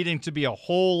are needing to be a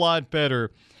whole lot better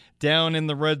down in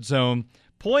the red zone.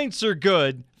 Points are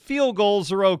good. Field goals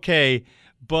are okay,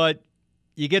 but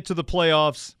you get to the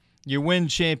playoffs, you win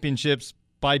championships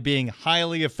by being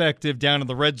highly effective down in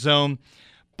the red zone.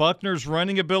 Buchner's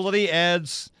running ability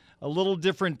adds a little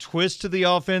different twist to the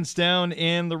offense down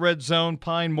in the red zone.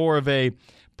 Pyne more of a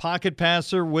pocket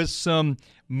passer with some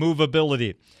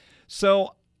movability.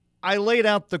 So I laid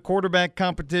out the quarterback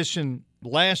competition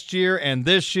last year and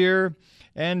this year,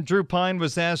 and Drew Pyne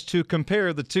was asked to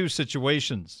compare the two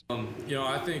situations.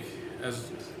 I think as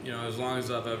long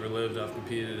as I've ever lived, I've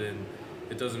competed in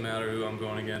it doesn't matter who I'm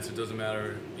going against. It doesn't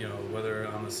matter, you know, whether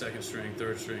I'm a second string,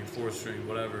 third string, fourth string,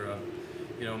 whatever.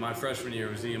 You know, my freshman year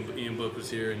was Ian Book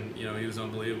was here, and you know, he was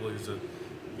unbelievable. He was the,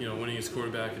 you know, winningest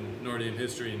quarterback in Notre Dame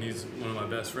history, and he's one of my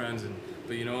best friends.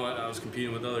 But you know what? I was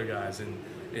competing with other guys, and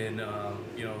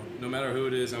you know, no matter who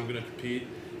it is, I'm going to compete,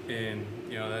 and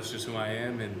you know, that's just who I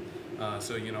am. And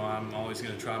so you know, I'm always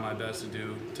going to try my best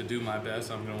to do my best.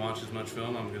 I'm going to watch as much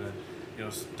film. I'm going to, you know,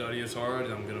 study as hard,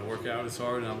 and I'm going to work out as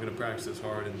hard, and I'm going to practice as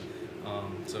hard.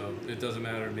 And so it doesn't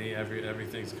matter to me.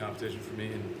 Everything's a competition for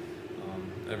me, and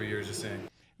every year is the same.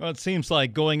 Well, it seems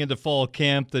like going into fall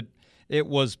camp that it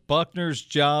was Buckner's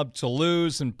job to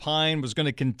lose, and Pine was going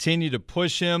to continue to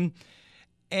push him.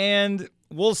 And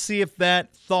we'll see if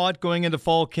that thought going into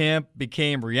fall camp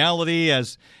became reality,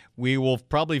 as we will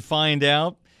probably find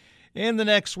out in the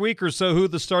next week or so who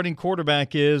the starting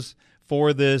quarterback is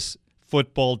for this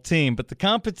football team. But the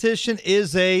competition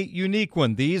is a unique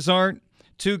one. These aren't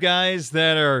two guys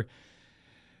that are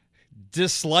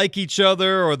dislike each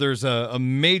other or there's a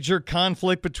major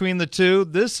conflict between the two.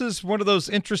 This is one of those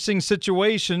interesting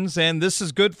situations, and this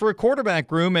is good for a quarterback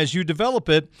room as you develop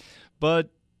it. But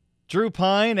Drew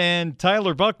Pine and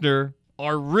Tyler Buchner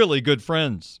are really good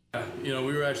friends. You know,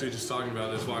 we were actually just talking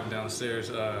about this walking down the stairs,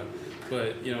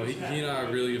 but you know, he and I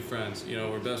are really good friends. You know,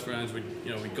 we're best friends. We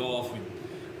golf.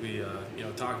 We you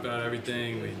know, talk about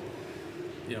everything. We,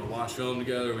 you know, watch film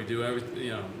together. We do everything.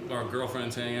 You know, our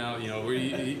girlfriends hang out. You know,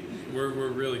 we're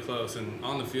really close. And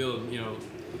on the field, you know,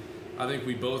 I think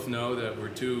we both know that we're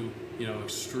two, you know,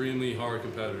 extremely hard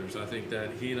competitors. I think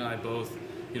that he and I both,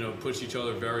 you know, push each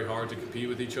other very hard to compete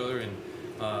with each other. And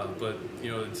but you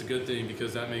know, it's a good thing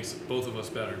because that makes both of us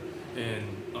better. And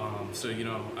so you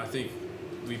know, I think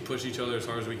we push each other as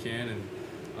hard as we can,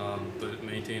 and but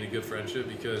maintain a good friendship,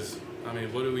 because I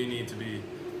mean, what do we need to be,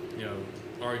 you know,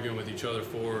 arguing with each other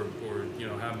for, or you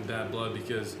know, having bad blood?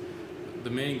 Because the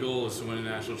main goal is to win a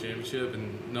national championship,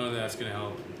 and none of that's going to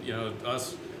help. You know,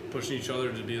 us pushing each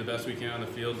other to be the best we can on the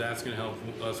field, that's going to help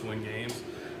us win games.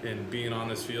 And being on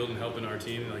this field and helping our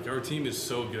team, like, our team is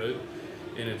so good,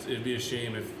 and it'd be a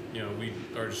shame if, you know, we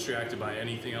are distracted by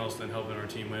anything else than helping our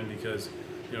team win, because,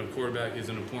 you know, quarterback is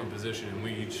an important position, and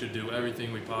we should do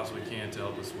everything we possibly can to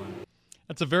help us win.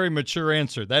 That's a very mature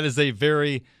answer. That is a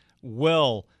very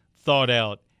well thought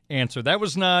out answer. That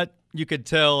was not, you could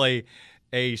tell, a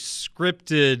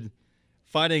scripted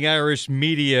Fighting Irish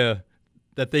media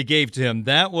that they gave to him.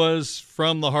 That was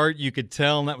from the heart, you could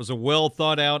tell, and that was a well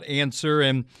thought out answer,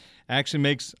 and actually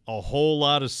makes a whole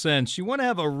lot of sense. You want to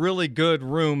have a really good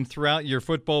room throughout your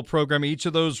football program. Each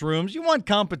of those rooms, you want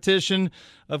competition,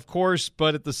 of course,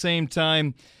 but at the same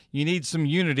time, you need some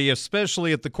unity,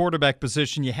 especially at the quarterback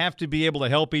position. You have to be able to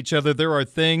help each other. There are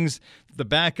things the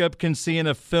backup can see in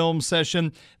a film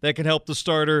session that can help the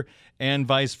starter, and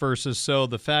vice versa. So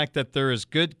the fact that there is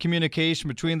good communication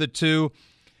between the two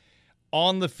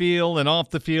on the field and off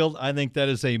the field, I think that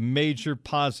is a major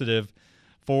positive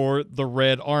for the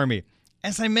Red Army.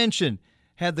 As I mentioned,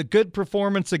 had the good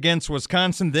performance against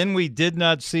Wisconsin. Then we did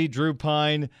not see Drew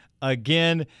Pine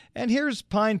again. And here's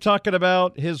Pine talking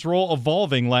about his role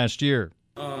evolving last year.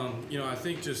 You know, I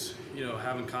think just, you know,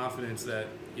 having confidence that,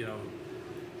 you know,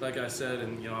 like I said,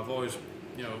 and, you know, I've always,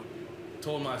 you know,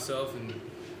 told myself and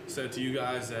said to you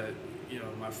guys that, you know,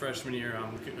 my freshman year,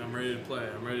 I'm ready to play.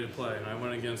 I'm ready to play. And I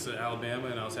went against Alabama,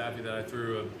 and I was happy that I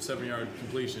threw a 7-yard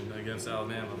completion against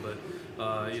Alabama.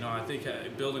 But, you know, I think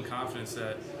building confidence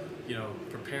that, you know,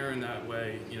 preparing that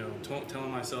way, you know,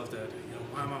 telling myself that, you know,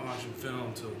 why am I watching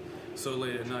film till so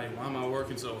late at night? Why am I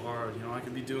working so hard? You know, I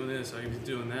could be doing this, I could be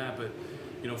doing that. But,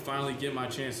 you know, finally get my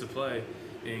chance to play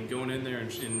and going in there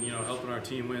and you know, helping our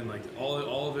team win, like,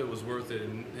 all of it was worth it.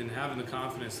 And having the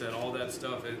confidence that all that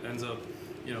stuff, it ends up,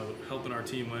 you know, helping our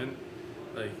team win,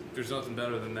 like, there's nothing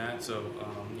better than that. So,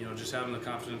 you know, just having the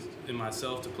confidence in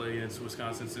myself to play against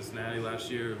Wisconsin, Cincinnati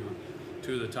last year,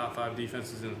 two of the top 5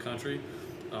 defenses in the country,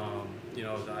 you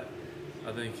know,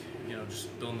 I think, you know, just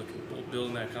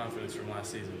building that confidence from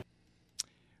last season.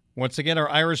 Once again, our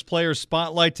Irish Player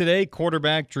Spotlight today,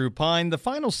 quarterback Drew Pine. The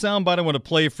final soundbite I want to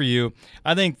play for you,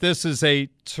 I think this is a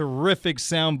terrific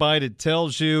soundbite. It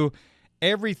tells you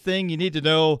everything you need to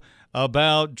know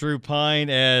about Drew Pine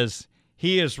as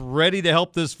he is ready to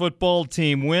help this football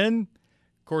team win.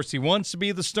 Of course, he wants to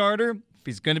be the starter. If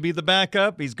he's going to be the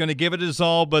backup, he's going to give it his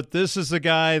all. But this is a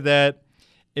guy that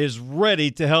is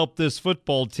ready to help this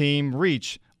football team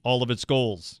reach all of its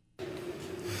goals.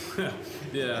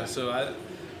 Yeah, so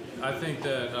I think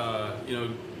that, you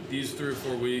know, these 3 or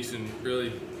 4 weeks and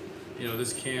really, you know,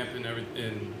 this camp and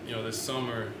you know, this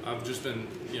summer, I've just been,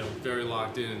 you know, very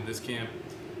locked in. This camp,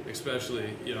 especially,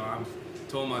 I'm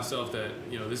told myself that,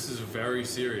 this is very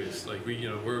serious. Like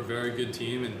we're a very good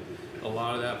team, and a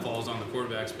lot of that falls on the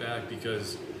quarterback's back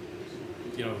because,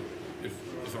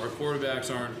 if our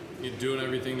quarterbacks aren't doing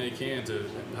everything they can to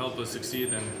help us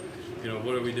succeed, then,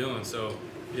 what are we doing? So,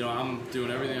 I'm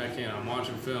doing everything I can. I'm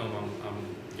watching film. I'm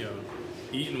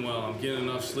eating well. I'm getting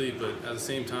enough sleep. But at the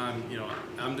same time,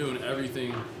 I'm doing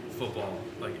everything football,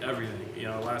 like everything.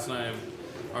 Last night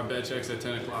our bed checks at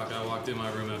 10 o'clock. I walked in my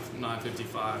room at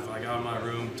 9:55. I got in my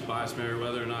room. Tobias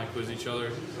Merriweather and I quizzed each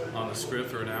other on the script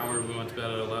for an hour. We went to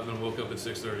bed at 11. Woke up at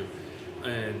 6:30,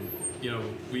 and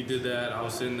we did that. I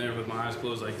was sitting there with my eyes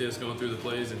closed like this, going through the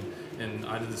plays, and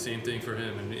I did the same thing for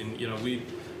him. And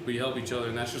we help each other,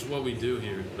 and that's just what we do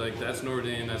here. Like, that's Notre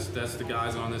Dame. That's the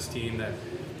guys on this team that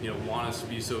want us to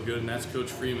be so good, and that's Coach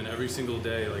Freeman every single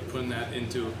day, like putting that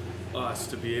into us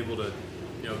to be able to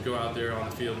go out there on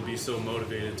the field and be so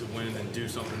motivated to win and do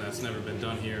something that's never been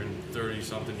done here in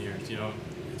 30-something years.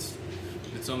 It's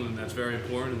something that's very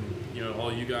important, and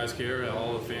all you guys care,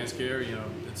 all the fans care.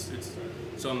 It's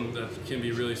something that can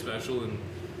be really special, and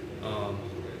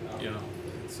you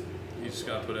just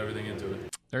got to put everything into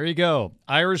it. There you go.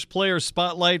 Irish player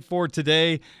spotlight for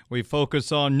today. We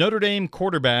focus on Notre Dame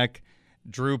quarterback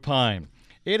Drew Pyne.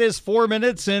 It is 4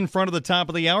 minutes in front of the top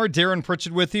of the hour. Darren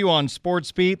Pritchett with you on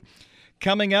Sports Beat.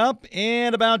 Coming up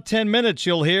in about 10 minutes,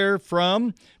 you'll hear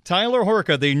from Tyler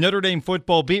Horka, the Notre Dame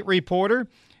football beat reporter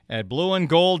at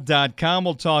blueandgold.com.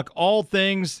 We'll talk all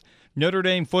things Notre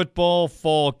Dame football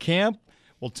fall camp.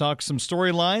 We'll talk some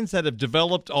storylines that have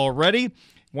developed already.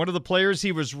 One of the players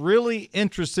he was really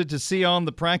interested to see on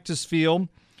the practice field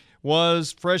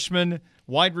was freshman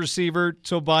wide receiver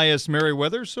Tobias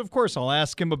Merriweather. So, of course, I'll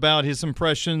ask him about his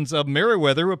impressions of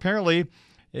Merriweather, who apparently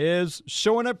is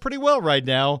showing up pretty well right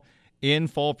now in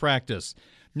fall practice.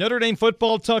 Notre Dame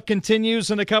football talk continues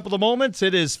in a couple of moments.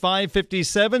 It is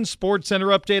 5:57. Sports Center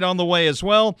update on the way as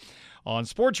well on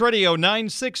Sports Radio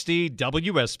 960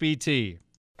 WSBT.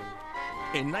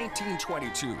 In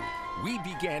 1922, we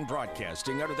began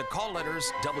broadcasting under the call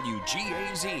letters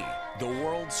WGAZ, the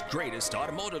world's greatest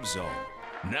automotive zone.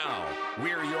 Now,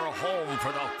 we're your home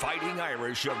for the Fighting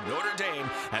Irish of Notre Dame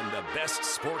and the best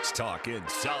sports talk in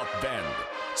South Bend.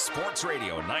 Sports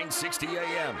Radio 960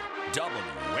 AM,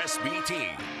 WSBT.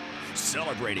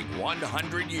 Celebrating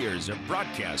 100 years of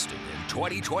broadcasting in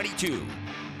 2022.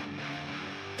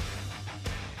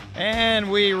 And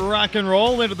we rock and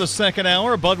roll into the second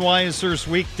hour. Budweiser's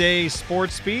weekday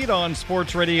sports beat on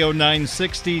Sports Radio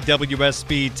 960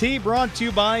 WSBT, brought to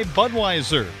you by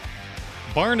Budweiser,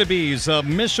 Barnaby's of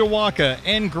Mishawaka,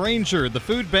 and Granger, the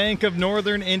food bank of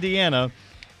Northern Indiana,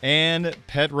 and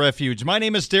Pet Refuge. My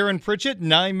name is Darren Pritchett.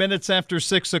 9 minutes after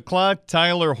 6 o'clock,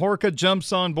 Tyler Horka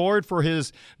jumps on board for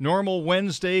his normal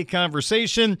Wednesday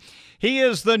conversation. He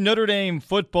is the Notre Dame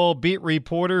football beat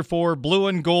reporter for Blue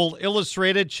and Gold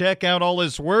Illustrated. Check out all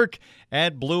his work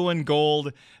at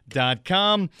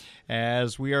blueandgold.com.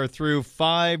 As we are through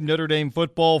 5 Notre Dame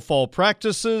football fall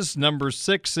practices, number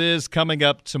 6 is coming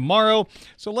up tomorrow.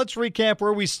 So let's recap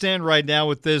where we stand right now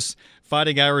with this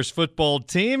Fighting Irish football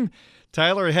team.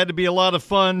 Tyler, it had to be a lot of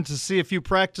fun to see a few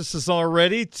practices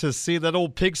already, to see that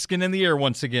old pigskin in the air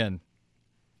once again.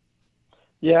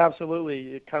 Yeah,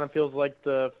 absolutely. It kind of feels like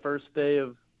the first day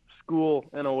of school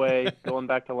in a way, going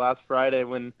back to last Friday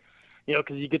when,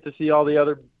 because you get to see all the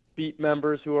other beat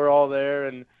members who are all there.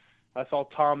 And I saw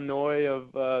Tom Noy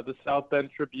of the South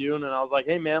Bend Tribune, and I was like,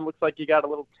 hey, man, looks like you got a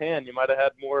little tan. You might have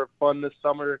had more fun this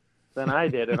summer than I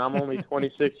did, and I'm only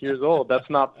 26 years old. That's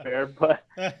not fair, but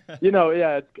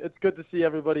it's good to see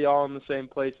everybody all in the same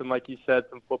place. And like you said,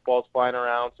 some footballs flying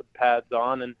around, some pads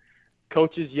on, and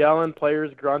coaches yelling,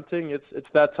 players grunting. It's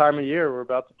that time of year. We're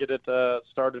about to get it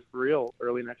started for real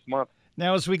early next month.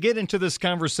 Now, as we get into this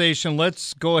conversation,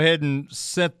 let's go ahead and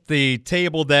set the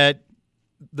table that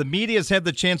the media's had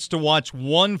the chance to watch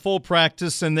one full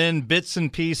practice and then bits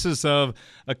and pieces of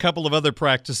a couple of other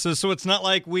practices. So it's not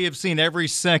like we have seen every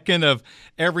second of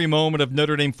every moment of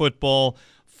Notre Dame football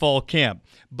fall camp.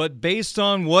 But based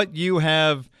on what you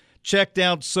have checked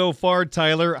out so far,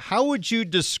 Tyler, how would you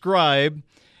describe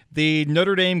the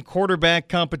Notre Dame quarterback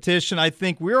competition? I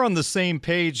think we're on the same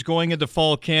page going into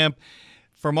fall camp.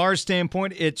 From our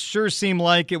standpoint, it sure seemed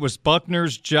like it was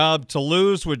Buckner's job to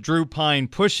lose with Drew Pyne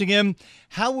pushing him.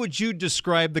 How would you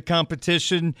describe the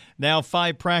competition now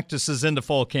 5 practices into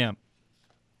fall camp?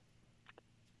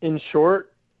 In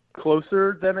short,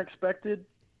 closer than expected.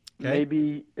 Okay.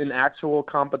 Maybe an actual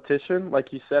competition.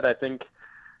 Like you said, I think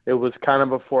it was kind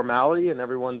of a formality, and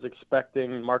everyone's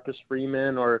expecting Marcus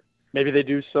Freeman, or maybe they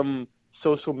do some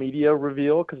social media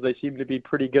reveal because they seem to be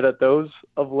pretty good at those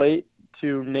of late.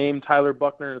 to name Tyler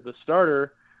Buchner the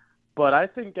starter. But I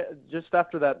think just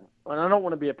after that, and I don't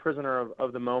want to be a prisoner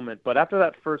of the moment, but after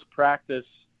that first practice,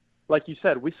 like you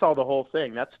said, we saw the whole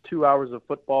thing. That's 2 hours of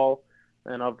football.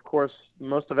 And, of course,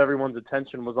 most of everyone's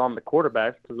attention was on the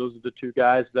quarterbacks because those are the two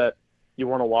guys that you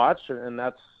want to watch. And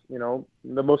that's,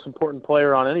 the most important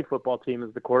player on any football team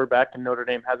is the quarterback, and Notre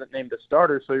Dame hasn't named a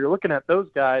starter. So you're looking at those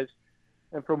guys.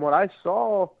 And from what I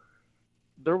saw,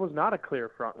 there was not a clear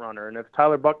front runner. And if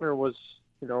Tyler Buchner was,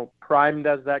 primed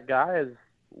as that guy, as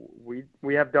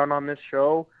we have done on this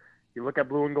show, you look at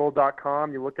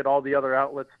blueandgold.com, you look at all the other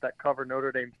outlets that cover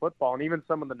Notre Dame football, and even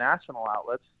some of the national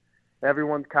outlets,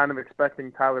 everyone's kind of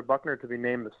expecting Tyler Buchner to be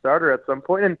named the starter at some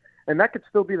point, and that could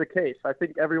still be the case. I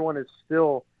think everyone is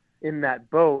still in that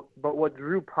boat, but what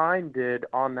Drew Pyne did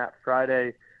on that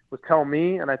Friday was tell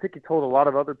me, and I think he told a lot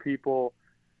of other people,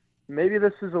 maybe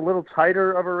this is a little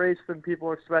tighter of a race than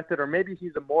people expected, or maybe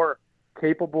he's a more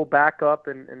capable backup,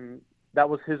 and that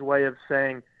was his way of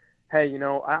saying, hey,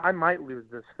 I might lose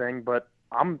this thing, but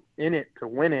I'm in it to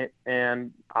win it,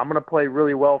 and I'm going to play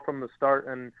really well from the start,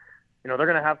 and they're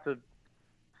going to have to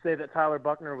say that Tyler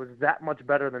Buchner was that much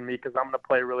better than me because I'm going to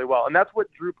play really well. And that's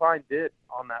what Drew Pyne did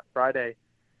on that Friday.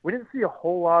 We didn't see a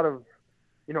whole lot of,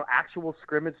 actual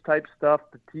scrimmage type stuff.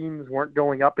 The teams weren't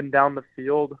going up and down the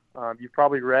field. You've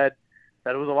probably read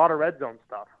that it was a lot of red zone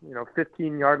stuff,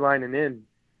 15-yard line and in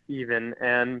even.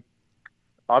 And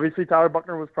obviously Tyler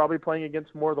Buchner was probably playing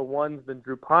against more of the ones than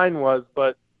Drew Pyne was.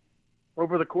 But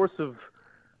over the course of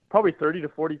probably 30 to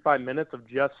 45 minutes of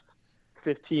just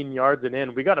 15 yards and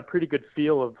in, we got a pretty good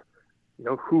feel of,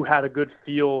 who had a good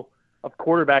feel of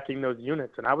quarterbacking those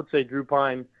units. And I would say Drew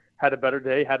Pyne had a better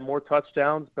day, had more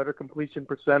touchdowns, better completion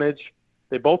percentage.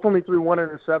 They both only threw one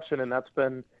interception, and that's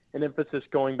been an emphasis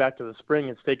going back to the spring.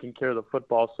 It's taking care of the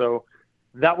football. So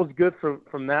that was good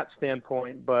from that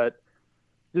standpoint. But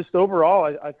just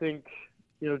overall, I think,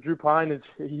 Drew Pyne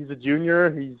he's a junior.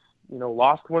 He's,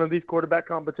 lost one of these quarterback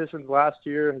competitions last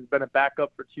year, has been a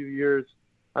backup for 2 years.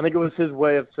 I think it was his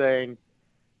way of saying,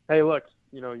 hey, look,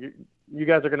 you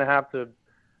guys are going to have to,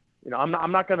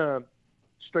 I'm not going to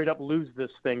straight up lose this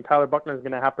thing. Tyler Buchner is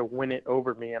going to have to win it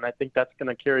over me, and I think that's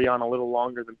going to carry on a little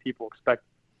longer than people expect.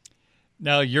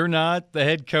 Now, you're not the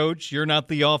head coach. You're not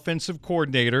the offensive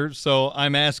coordinator, so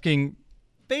I'm asking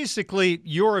basically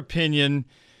your opinion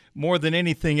more than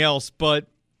anything else, but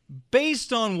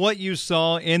based on what you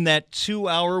saw in that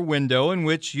 2-hour window in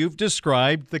which you've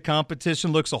described, the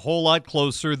competition looks a whole lot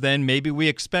closer than maybe we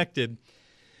expected.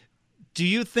 Do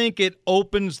you think it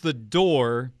opens the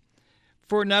door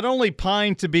for not only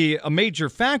Pyne to be a major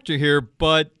factor here,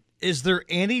 but is there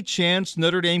any chance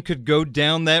Notre Dame could go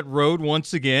down that road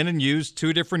once again and use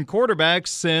two different quarterbacks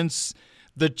since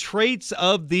the traits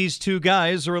of these two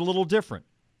guys are a little different?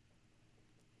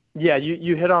 Yeah,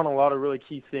 you hit on a lot of really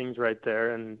key things right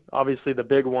there. And obviously the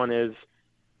big one is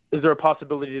there a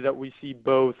possibility that we see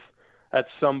both at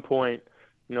some point,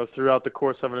 throughout the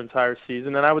course of an entire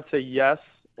season? And I would say yes.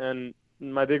 And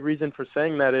my big reason for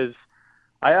saying that is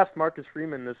I asked Marcus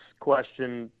Freeman this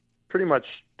question pretty much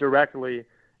directly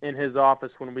in his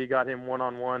office when we got him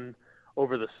one-on-one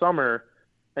over the summer.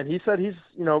 And he said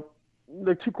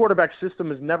the two-quarterback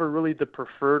system is never really the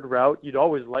preferred route. You'd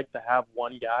always like to have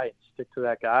one guy and stick to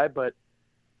that guy. But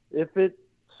if it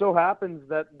so happens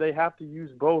that they have to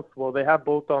use both, well, they have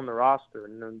both on the roster.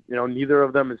 And, neither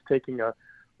of them is taking a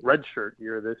redshirt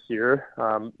year this year,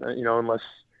 unless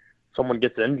someone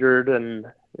gets injured and,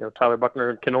 Tyler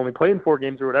Buchner can only play in 4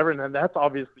 games or whatever. And then that's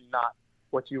obviously not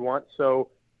what you want. So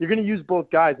you're going to use both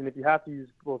guys. And if you have to use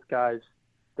both guys,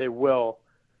 they will.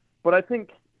 But I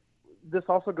think this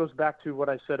also goes back to what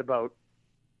I said about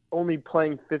only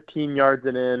playing 15 yards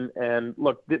and in. And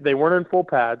look, they weren't in full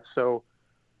pads, so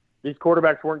these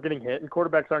quarterbacks weren't getting hit, and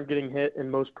quarterbacks aren't getting hit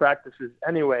in most practices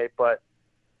anyway. But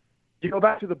you go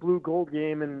back to the blue gold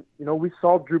game, and we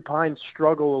saw Drew Pyne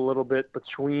struggle a little bit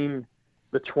between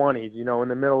the 20s, in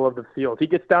the middle of the field. He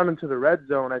gets down into the red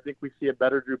zone. I think we see a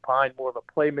better Drew Pyne, more of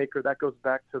a playmaker. That goes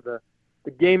back to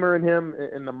the gamer in him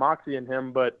and the moxie in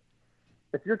him. But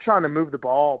if you're trying to move the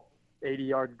ball 80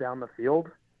 yards down the field,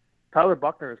 Tyler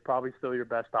Buchner is probably still your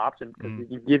best option because he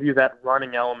can give you that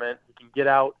running element. He can get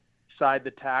outside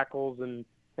the tackles and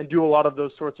do a lot of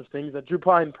those sorts of things that Drew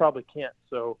Pyne probably can't.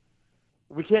 So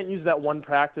we can't use that one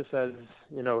practice as,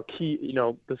 key,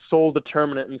 the sole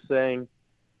determinant in saying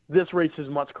this race is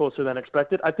much closer than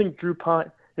expected. I think Drew Pyne,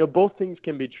 both things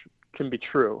can be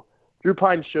true. Drew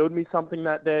Pyne showed me something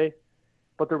that day,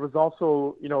 but there was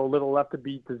also, a little left to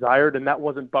be desired, and that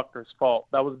wasn't Buchner's fault.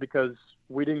 That was because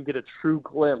we didn't get a true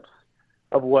glimpse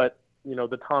of what,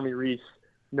 the Tommy Rees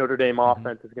Notre Dame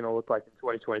offense is going to look like in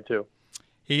 2022.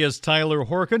 He is Tyler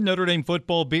Horkin, Notre Dame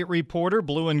football beat reporter,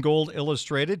 Blue and Gold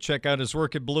Illustrated. Check out his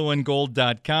work at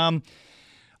blueandgold.com.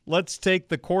 Let's take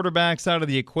the quarterbacks out of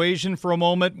the equation for a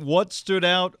moment. What stood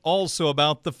out also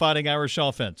about the Fighting Irish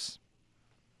offense?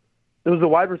 It was the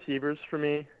wide receivers for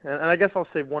me. And I guess I'll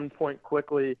say one point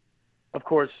quickly. Of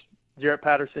course, Jarrett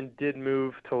Patterson did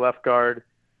move to left guard,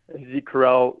 and Zeke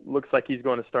Correll looks like he's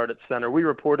going to start at center. We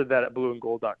reported that at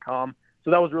blueandgold.com. So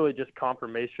that was really just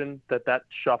confirmation that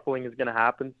shuffling is going to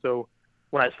happen. So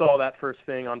when I saw that first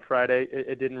thing on Friday,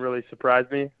 it didn't really surprise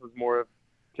me. It was more of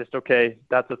just, okay,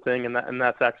 that's a thing, and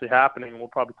that's actually happening. We'll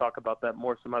probably talk about that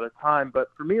more some other time. But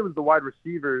for me, it was the wide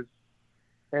receivers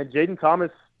and Jaden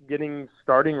Thomas getting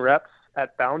starting reps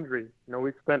at boundary.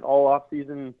 We spent all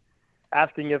offseason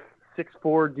asking if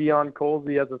 6'4" Deion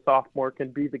Colzie as a sophomore can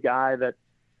be the guy that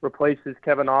replaces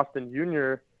Kevin Austin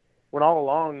Jr., when all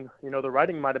along, the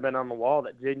writing might have been on the wall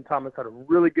that Jaden Thomas had a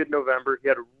really good November. He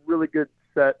had a really good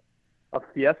set of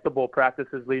Fiesta Bowl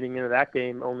practices leading into that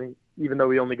game, even though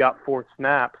he only got 4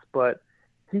 snaps. But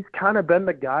he's kind of been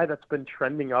the guy that's been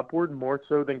trending upward more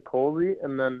so than Colzie.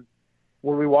 And then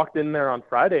when we walked in there on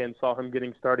Friday and saw him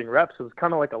getting starting reps, it was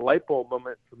kind of like a light bulb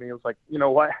moment for me. It was like,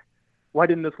 why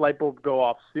didn't this light bulb go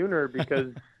off sooner?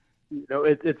 Because,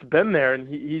 it's been there, and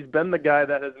he's been the guy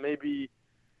that has maybe –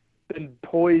 been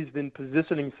poised and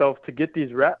positioning himself to get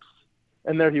these reps,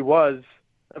 and there he was.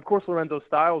 Of course, Lorenzo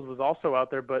Styles was also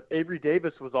out there, but Avery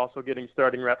Davis was also getting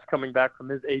starting reps coming back from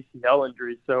his ACL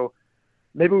injury. So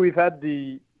maybe we've had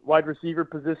the wide receiver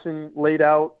position laid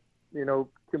out,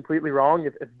 completely wrong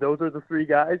if those are the 3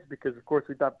 guys, because, of course,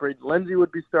 we thought Braden Lindsey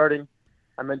would be starting.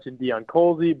 I mentioned Deion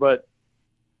Colzie, but,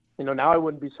 now I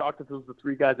wouldn't be shocked if it was the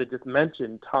 3 guys I just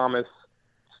mentioned, Thomas,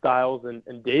 Styles,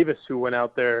 and Davis, who went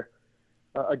out there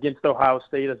against Ohio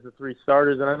State as the 3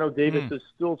 starters. And I know Davis is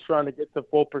still trying to get to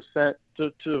full percent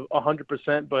to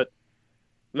 100%, but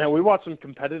man, we watched some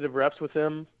competitive reps with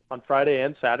him on Friday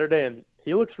and Saturday, and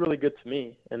he looks really good to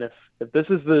me. And if this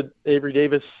is the Avery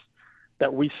Davis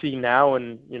that we see now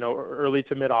in, early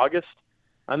to mid-August,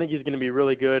 I think he's going to be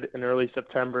really good in early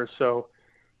September. So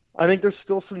I think there's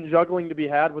still some juggling to be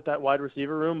had with that wide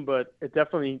receiver room, but it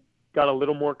definitely got a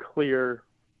little more clear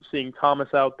seeing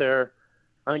Thomas out there.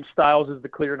 I think Styles is the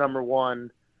clear number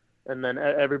 1, and then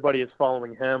everybody is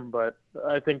following him. But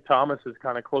I think Thomas is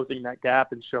kind of closing that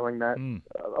gap and showing that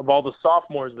of all the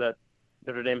sophomores that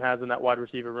Notre Dame has in that wide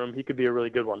receiver room, he could be a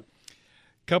really good one.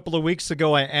 A couple of weeks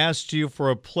ago, I asked you for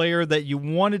a player that you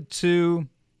wanted to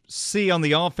see on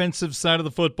the offensive side of the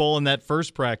football in that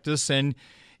first practice, and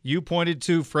you pointed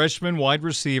to freshman wide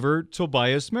receiver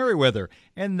Tobias Merriweather,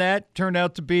 and that turned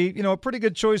out to be, a pretty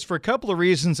good choice for a couple of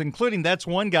reasons, including that's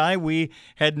one guy we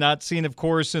had not seen, of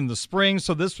course, in the spring,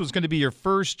 so this was going to be your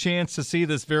first chance to see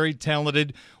this very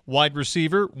talented wide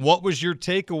receiver. What was your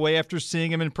takeaway after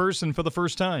seeing him in person for the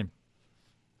first time?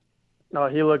 No,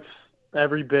 he looks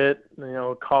every bit,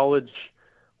 a college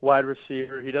wide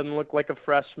receiver. He doesn't look like a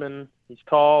freshman. He's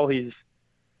tall, he's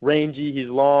rangy, he's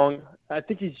long. I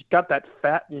think he's got that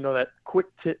fat, that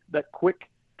quick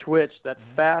twitch, that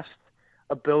fast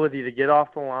ability to get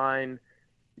off the line.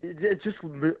 It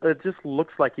just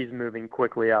looks like he's moving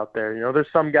quickly out there.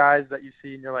 There's some guys that you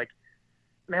see and you're like,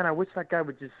 man, I wish that guy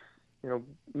would just,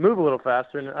 move a little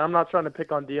faster. And I'm not trying to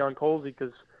pick on Deion Colzie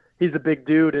because he's a big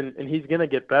dude and he's going to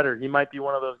get better. He might be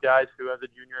one of those guys who, as a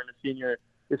junior and a senior,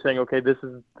 is saying, okay, this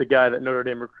is the guy that Notre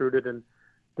Dame recruited and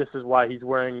this is why he's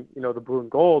wearing, the blue and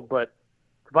gold. But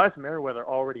Tobias Merriweather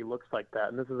already looks like that.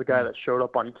 And this is a guy that showed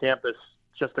up on campus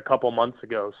just a couple months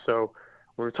ago. So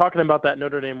we were talking about that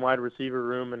Notre Dame wide receiver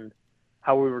room and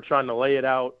how we were trying to lay it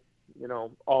out,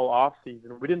 all off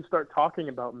season. We didn't start talking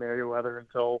about Merriweather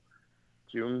until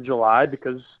June, July,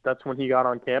 because that's when he got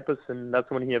on campus and that's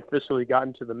when he officially got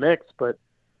into the mix. But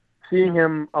seeing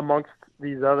him amongst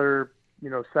these other,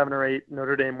 7 or 8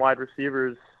 Notre Dame wide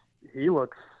receivers, he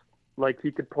looks like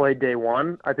he could play day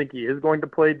one. I think he is going to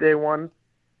play day one.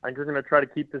 I think they're going to try to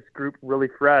keep this group really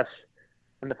fresh.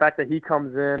 And the fact that he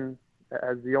comes in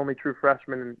as the only true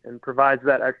freshman and provides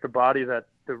that extra body that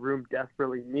the room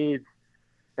desperately needs,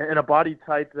 and a body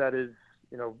type that is,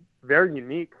 very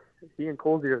unique. He and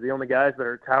Colzie are the only guys that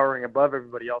are towering above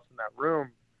everybody else in that room.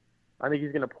 I think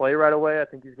he's going to play right away. I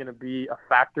think he's going to be a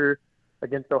factor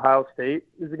against Ohio State.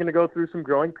 Is he going to go through some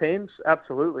growing pains?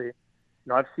 Absolutely.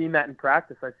 I've seen that in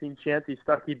practice. I've seen Chancey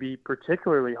Stuckey be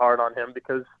particularly hard on him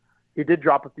because he did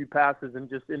drop a few passes in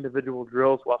just individual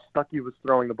drills while Stuckey was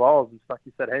throwing the balls. And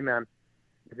Stuckey said, hey, man,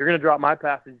 if you're going to drop my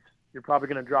passes, you're probably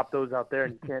going to drop those out there,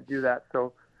 and you can't do that.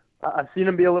 So I've seen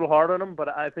him be a little hard on him, but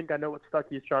I think I know what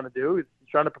Stuckey is trying to do. He's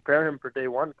trying to prepare him for day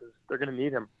one because they're going to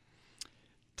need him.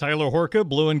 Tyler Horka,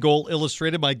 Blue and Gold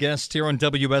Illustrated, my guest here on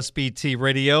WSBT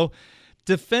Radio.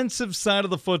 Defensive side of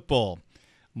the football.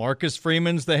 Marcus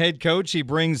Freeman's the head coach. He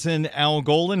brings in Al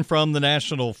Golden from the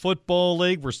National Football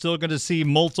League. We're still going to see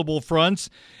multiple fronts.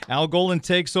 Al Golden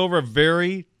takes over a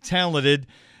very talented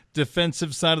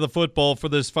defensive side of the football for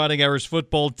this Fighting Irish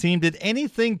football team. Did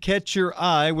anything catch your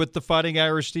eye with the Fighting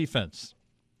Irish defense?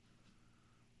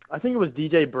 I think it was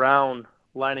DJ Brown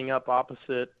lining up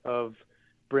opposite of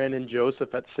Brandon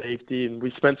Joseph at safety, and we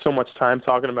spent so much time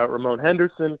talking about Ramon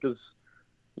Henderson because,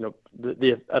 you know,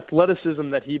 the athleticism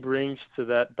that he brings to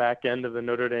that back end of the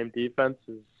Notre Dame defense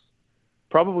is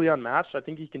probably unmatched. I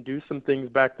think he can do some things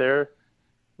back there.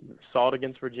 Saw it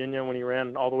against Virginia when he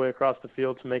ran all the way across the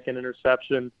field to make an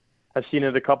interception. I've seen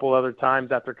it a couple other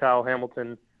times after Kyle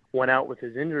Hamilton went out with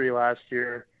his injury last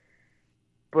year.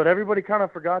 But everybody kind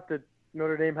of forgot that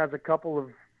Notre Dame has a couple of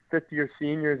fifth-year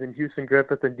seniors in Houston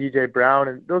Griffith and DJ Brown,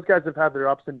 and those guys have had their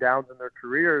ups and downs in their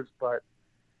careers, but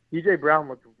DJ Brown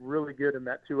looked really good in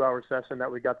that 2-hour session that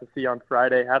we got to see on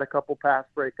Friday. Had a couple pass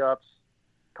breakups,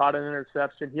 caught an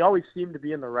interception. He always seemed to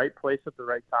be in the right place at the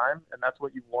right time, and that's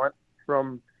what you want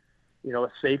from, you know,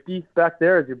 a safety back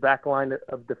there as your back line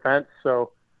of defense.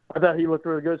 So I thought he looked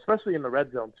really good, especially in the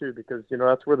red zone too, because, you know,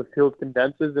 that's where the field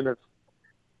condenses, and if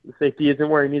the safety isn't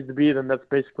where he needs to be, then that's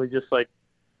basically just like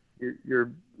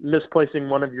you're misplacing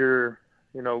one of your,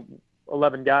 you know,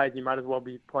 11 guys. You might as well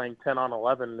be playing 10 on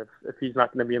 11 if he's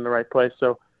not going to be in the right place.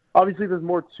 So obviously there's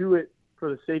more to it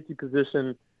for the safety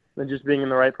position than just being in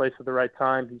the right place at the right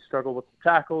time. He struggled with the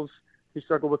tackles. He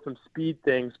struggled with some speed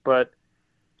things, but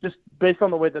just based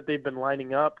on the way that they've been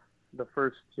lining up the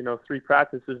first, you know, 3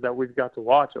 practices that we've got to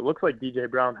watch, it looks like DJ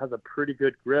Brown has a pretty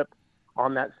good grip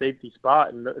on that safety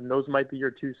spot, and those might be your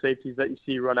 2 safeties that you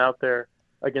see run out there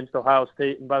against Ohio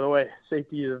State. And by the way,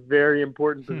 safety is a very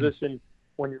important position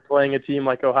when you're playing a team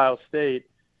like Ohio State.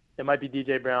 It might be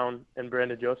DJ Brown and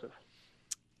Brandon Joseph.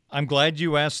 I'm glad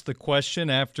you asked the question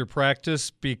after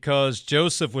practice because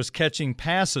Joseph was catching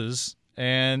passes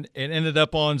and it ended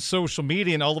up on social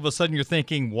media, and all of a sudden you're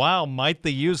thinking, wow, might they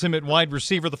use him at wide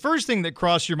receiver? The first thing that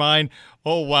crossed your mind,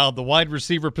 oh, wow, the wide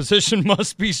receiver position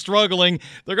must be struggling.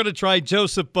 They're going to try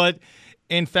Joseph, but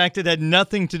in fact, it had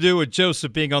nothing to do with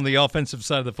Joseph being on the offensive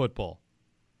side of the football.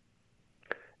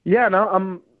 Yeah,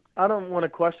 no, I don't want to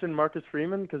question Marcus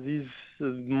Freeman because he's a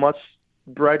much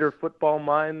brighter football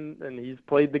mind, and he's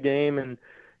played the game, and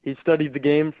he's studied the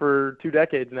game for 2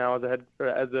 decades now as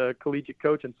a collegiate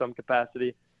coach in some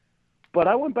capacity. But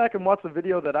I went back and watched the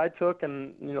video that I took,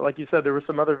 and, you know, like you said, there were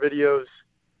some other videos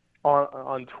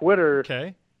on Twitter.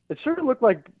 Okay. It sure looked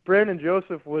like Brandon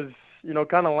Joseph was, you know,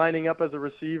 kind of lining up as a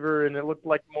receiver, and it looked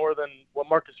like more than what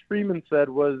Marcus Freeman said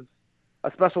was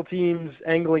a special teams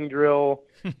angling drill,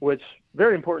 which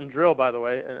very important drill, by the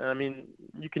way. And I mean,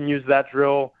 you can use that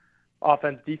drill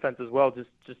offense, defense as well, just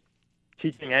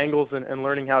teaching angles and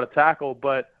learning how to tackle.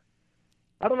 But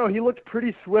I don't know, he looked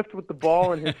pretty swift with the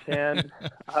ball in his hand.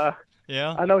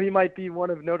 Yeah. I know he might be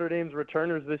one of Notre Dame's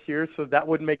returners this year, so that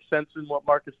would make sense in what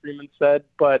Marcus Freeman said.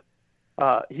 But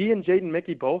he and Jaden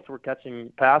Mickey both were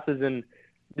catching passes, and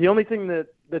the only thing that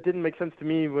didn't make sense to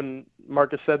me when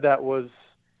Marcus said that was,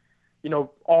 you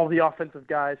know, all the offensive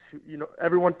guys, you know,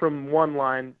 everyone from one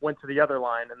line went to the other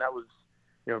line, and that was,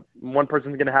 you know, one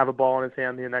person's going to have a ball in his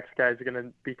hand, the next guy's going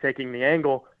to be taking the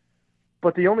angle.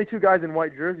 But the only 2 guys in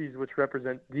white jerseys, which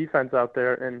represent defense out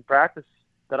there in practice,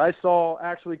 that I saw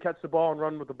actually catch the ball and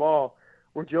run with the ball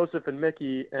were Joseph and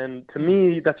Mickey. And to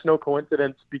me, that's no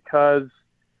coincidence because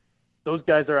those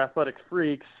guys are athletic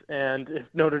freaks. And if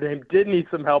Notre Dame did need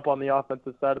some help on the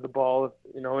offensive side of the ball, if,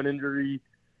 you know, an injury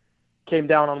came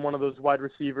down on one of those wide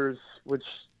receivers, which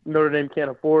Notre Dame can't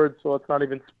afford, so let's not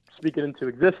even speak it into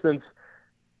existence,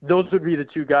 those would be the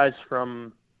 2 guys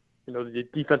from, you know, the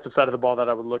defensive side of the ball that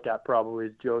I would look at probably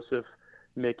is Joseph,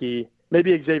 Mickey,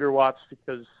 maybe Xavier Watts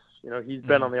because, you know, he's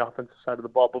been on the offensive side of the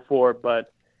ball before.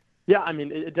 But, yeah, I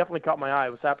mean, it definitely caught my eye.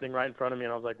 It was happening right in front of me,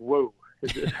 and I was like, whoa.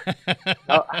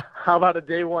 How about a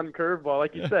day 1 curveball?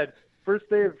 Like you said, first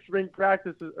day of spring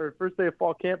practice or first day of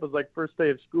fall camp was like first day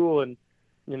of school, and,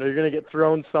 you know, you're going to get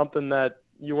thrown something that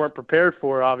you weren't prepared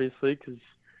for, obviously, because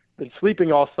you've been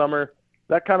sleeping all summer.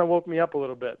 That kind of woke me up a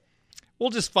little bit. We'll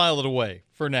just file it away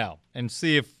for now and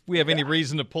see if we have any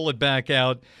reason to pull it back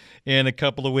out in a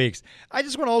couple of weeks. I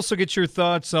just want to also get your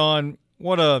thoughts on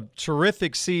what a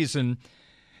terrific season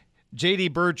J.D.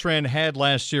 Bertrand had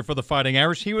last year for the Fighting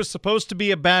Irish. He was supposed to be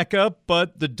a backup,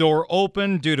 but the door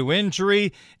opened due to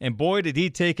injury, and boy, did he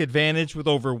take advantage with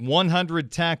over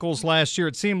 100 tackles last year.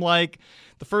 It seemed like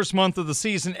the first month of the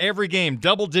season, every game,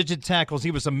 double-digit tackles.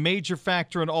 He was a major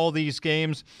factor in all these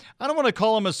games. I don't want to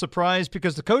call him a surprise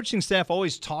because the coaching staff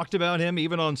always talked about him,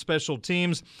 even on special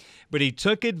teams, but he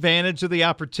took advantage of the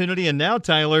opportunity, and now,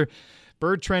 Tyler,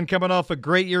 Bertrand coming off a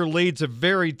great year leads a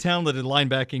very talented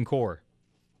linebacking core.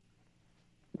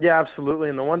 Yeah, absolutely.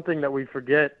 And the one thing that we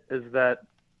forget is that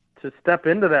to step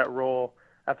into that role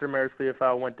after Marius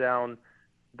Liufau went down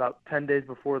about 10 days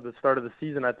before the start of the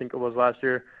season, I think it was last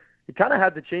year, he kind of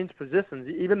had to change positions.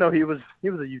 Even though he was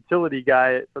a utility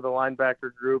guy for the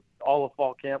linebacker group all of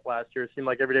fall camp last year, it seemed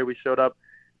like every day we showed up,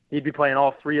 he'd be playing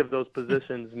all three of those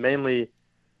positions, mainly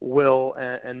will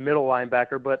and middle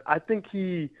linebacker. But I think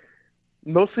he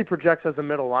mostly projects as a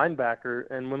middle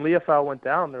linebacker. And when Liufau went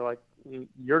down, they're like,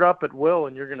 you're up at will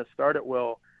and you're going to start at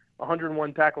will.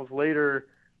 101 tackles later,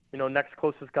 next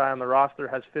closest guy on the roster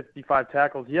has 55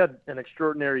 tackles. He had an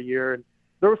extraordinary year. And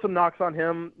there were some knocks on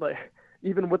him. Like,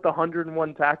 even with the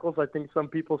 101 tackles, I think some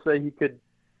people say he could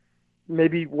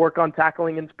maybe work on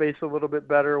tackling in space a little bit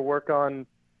better, work on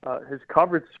his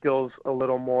coverage skills a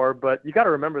little more. But you got to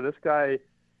remember, this guy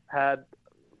had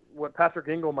what Patrick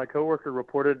Ingle, my coworker,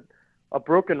 reported, a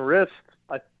broken wrist,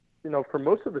 for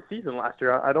most of the season last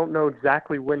year. I don't know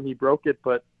exactly when he broke it,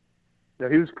 but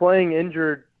he was playing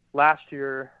injured last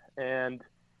year and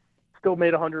still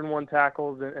made 101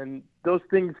 tackles, and those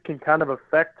things can kind of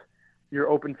affect your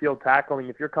open field tackling.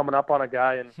 If you're coming up on a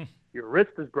guy and your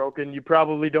wrist is broken, you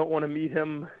probably don't want to meet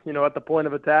him, at the point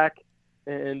of attack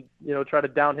and try to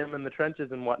down him in the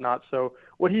trenches and whatnot. So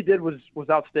what he did was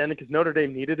outstanding because Notre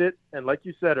Dame needed it. And like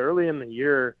you said, early in the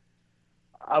year,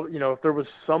 if there was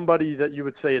somebody that you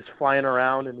would say is flying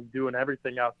around and doing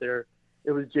everything out there,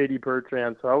 it was J.D.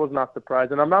 Bertrand. So I was not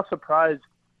surprised. And I'm not surprised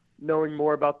knowing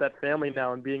more about that family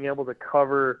now and being able to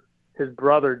cover his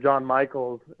brother, John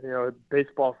Michaels,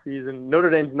 baseball season. Notre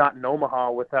Dame's not in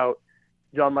Omaha without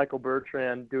John Michael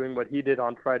Bertrand doing what he did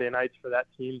on Friday nights for that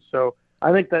team. So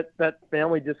I think that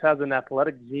family just has an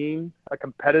athletic gene, a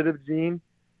competitive gene.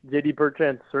 J.D.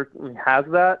 Bertrand certainly has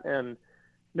that, and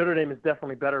Notre Dame is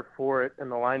definitely better for it in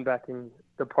the linebacking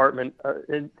department.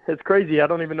 It's crazy. I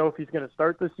don't even know if he's going to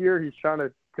start this year. He's trying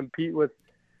to compete with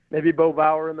maybe Bo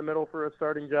Bauer in the middle for a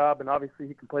starting job, and obviously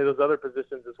he can play those other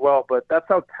positions as well. But that's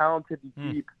how talented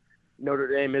and deep Notre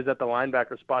Dame is at the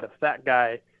linebacker spot if that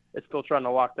guy is still trying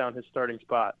to lock down his starting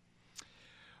spot.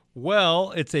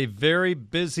 Well, it's a very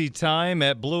busy time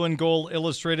at Blue and Gold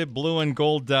Illustrated.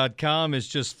 Blueandgold.com is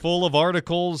just full of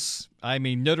articles. I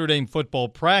mean, Notre Dame football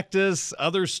practice,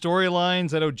 other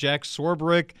storylines. I know Jack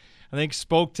Swarbrick, I think,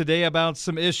 spoke today about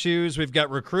some issues. We've got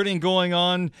recruiting going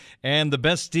on, and the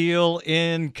best deal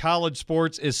in college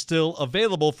sports is still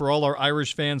available for all our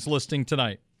Irish fans listening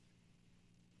tonight.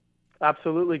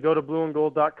 Absolutely. Go to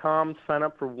blueandgold.com, sign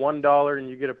up for $1, and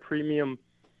you get a premium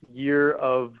year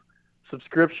of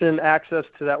subscription access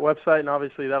to that website, and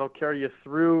obviously that'll carry you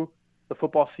through the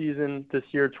football season this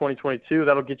year, 2022.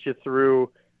 That'll get you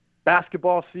through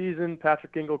basketball season.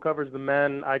 Patrick Ingle covers the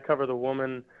men. I cover the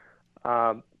women.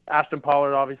 Ashton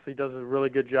Pollard obviously does a really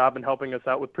good job in helping us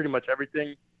out with pretty much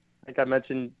everything. I think I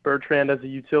mentioned Bertrand as a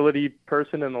utility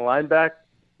person in the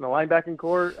linebacking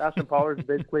core. Ashton Pollard is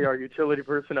basically our utility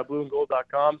person at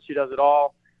blueandgold.com. She does it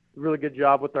all. Really good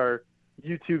job with our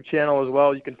YouTube channel as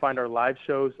well. You can find our live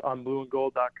shows on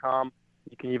blueandgold.com.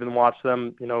 You can even watch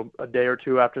them, a day or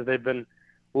two after they've been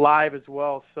live as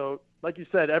well. So like you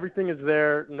said, everything is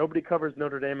there. Nobody covers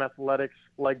Notre Dame athletics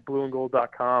like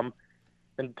blueandgold.com.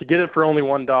 And to get it for only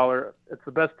 $1, it's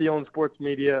the best deal in sports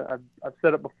media. I've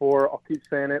said it before. I'll keep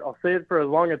saying it. I'll say it for as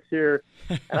long as it's here.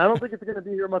 And I don't think it's going to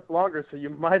be here much longer, so you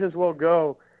might as well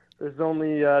go. There's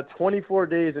only 24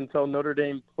 days until Notre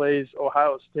Dame plays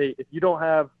Ohio State. If you don't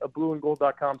have a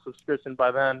blueandgold.com subscription by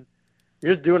then,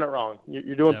 you're just doing it wrong.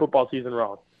 You're doing football season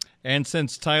wrong. And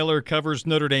since Tyler covers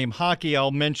Notre Dame hockey, I'll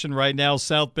mention right now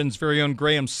South Bend's very own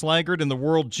Graham Slaggert in the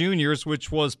World Juniors,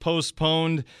 which was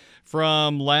postponed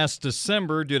from last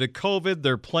December due to COVID.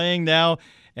 They're playing now,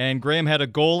 and Graham had a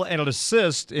goal and an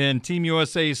assist in Team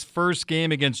USA's first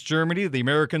game against Germany. The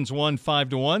Americans won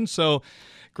 5-1. So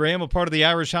Graham, a part of the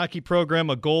Irish hockey program,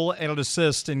 a goal and an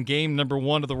assist in game number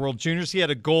 1 of the World Juniors. He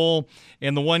had a goal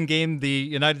in the one game the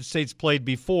United States played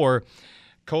before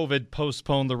COVID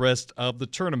postponed the rest of the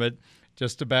tournament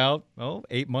just about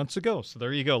 8 months ago. So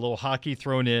there you go, a little hockey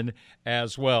thrown in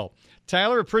as well.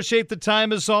 Tyler, appreciate the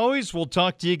time as always. We'll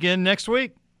talk to you again next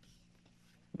week.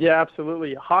 Yeah,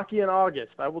 absolutely. Hockey in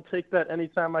August. I will take that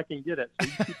anytime I can get it. So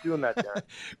you keep doing that, Darren.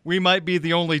 We might be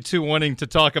the only two wanting to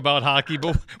talk about hockey,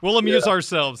 but we'll amuse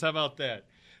ourselves. How about that?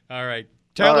 All right.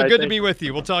 Tyler, good to be with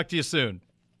you. We'll talk to you soon.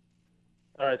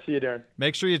 All right, see you, Darren.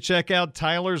 Make sure you check out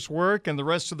Tyler's work and the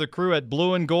rest of the crew at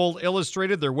Blue and Gold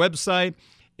Illustrated. Their website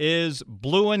is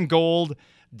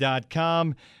blueandgold.com.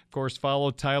 Of course,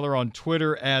 follow Tyler on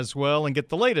Twitter as well and get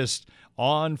the latest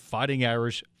on Fighting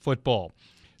Irish football.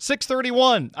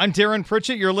 6:31. I'm Darren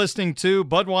Pritchett. You're listening to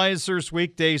Budweiser's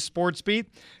Weekday Sports Beat.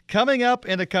 Coming up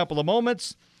in a couple of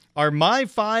moments, our My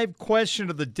 5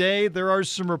 question of the day. There are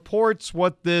some reports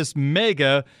what this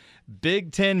mega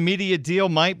Big Ten media deal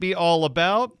might be all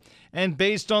about. And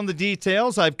based on the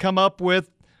details, I've come up with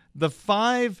the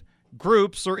 5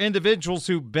 groups or individuals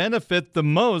who benefit the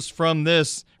most from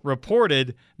this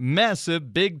reported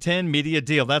massive Big Ten media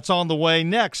deal. That's on the way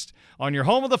next on your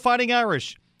home of the Fighting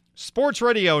Irish, Sports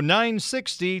Radio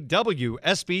 960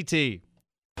 WSBT.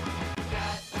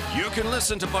 You can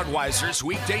listen to Budweiser's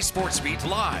Weekday Sports Beat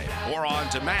live or on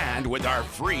demand with our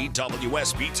free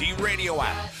WSBT radio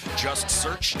app. Just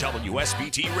search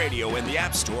WSBT Radio in the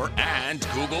App Store and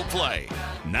Google Play.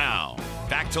 Now,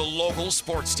 back to local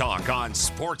sports talk on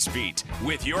Sports Beat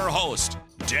with your host,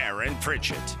 Darren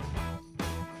Pritchett.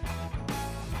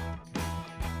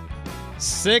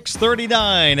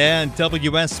 6:39 and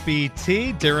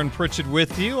WSBT. Darren Pritchett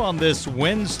with you on this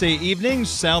Wednesday evening.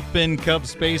 South Bend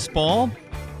Cubs baseball.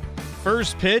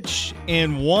 First pitch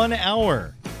in 1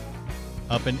 hour.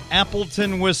 Up in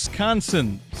Appleton,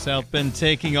 Wisconsin. South Bend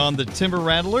taking on the Timber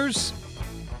Rattlers.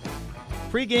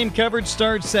 Pre-game coverage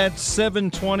starts at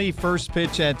 7:20. First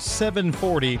pitch at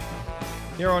 7:40.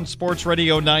 Here on Sports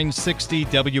Radio 960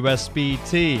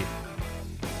 WSBT.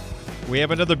 We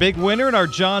have another big winner in our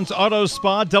John's Auto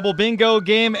Spa Double Bingo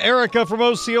game. Erica from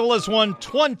Osceola has won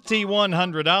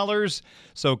 $2,100.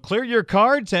 So clear your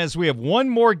cards as we have one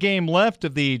more game left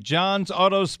of the John's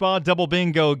Auto Spa Double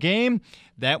Bingo game.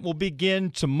 That will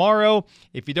begin tomorrow.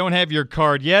 If you don't have your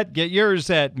card yet, get yours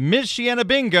at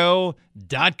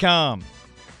MichianaBingo.com.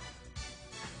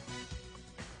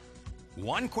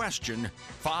 One question,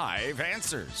 5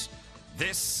 answers.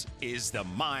 This is the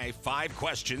My 5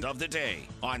 Questions of the Day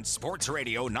on Sports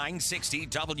Radio 960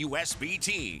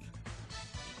 WSBT.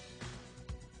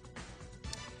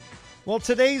 Well,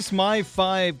 today's My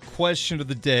 5 Question of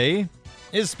the Day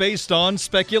is based on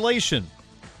speculation.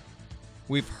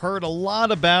 We've heard a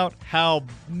lot about how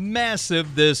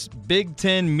massive this Big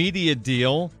Ten media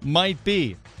deal might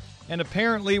be. And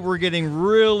apparently we're getting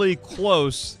really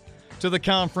close to the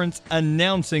conference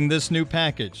announcing this new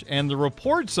package. And the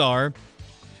reports are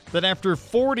that after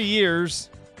 40 years,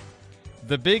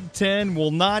 the Big Ten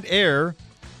will not air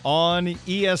on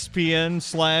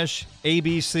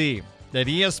ESPN/ABC. That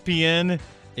ESPN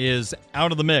is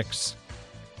out of the mix.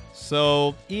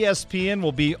 So ESPN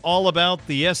will be all about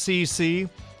the SEC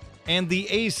and the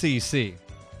ACC.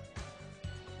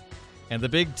 And the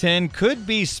Big Ten could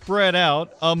be spread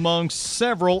out among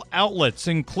several outlets,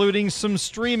 including some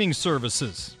streaming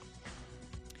services.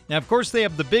 Now, of course, they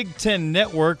have the Big Ten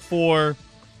Network for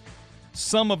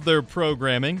some of their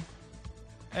programming.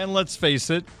 And let's face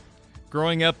it,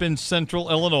 growing up in central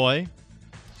Illinois,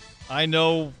 I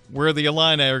know where the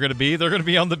Illini are going to be. They're going to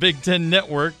be on the Big Ten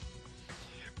Network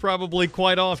probably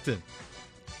quite often.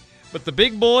 But the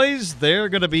big boys, they're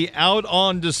going to be out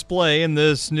on display in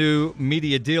this new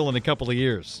media deal in a couple of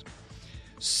years.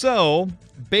 So,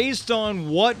 based on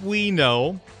what we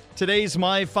know, today's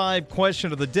My 5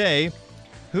 Question of the Day,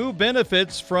 who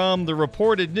benefits from the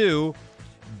reported new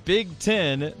Big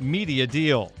Ten media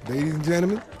deal? Ladies and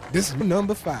gentlemen, this is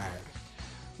number 5.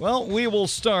 Well, we will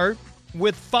start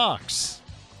with Fox.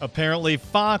 Apparently,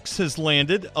 Fox has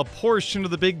landed a portion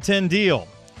of the Big Ten deal.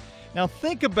 Now,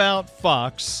 think about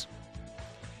Fox.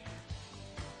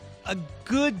 A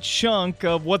good chunk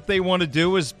of what they want to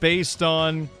do is based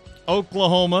on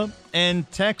Oklahoma and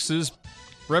Texas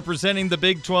representing the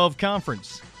Big 12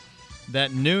 Conference.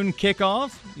 That noon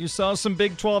kickoff, you saw some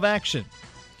Big 12 action.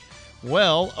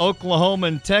 Well, Oklahoma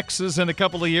and Texas in a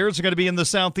couple of years are going to be in the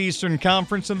Southeastern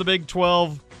Conference, and the Big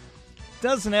 12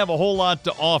 doesn't have a whole lot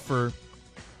to offer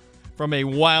from a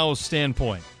wow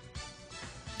standpoint.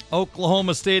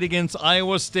 Oklahoma State against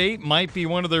Iowa State might be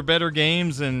one of their better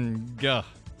games, and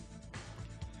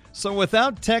so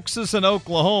without Texas and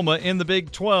Oklahoma in the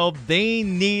Big 12, they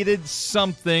needed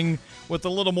something with a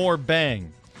little more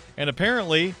bang. And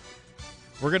apparently,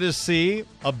 we're going to see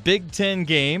a Big Ten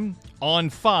game on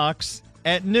Fox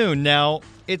at noon. Now,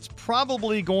 it's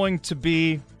probably going to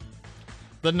be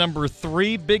the number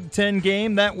 3 Big Ten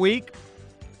game that week.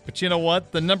 But you know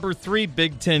what? The number 3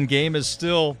 Big Ten game is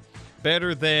still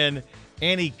better than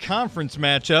any conference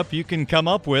matchup you can come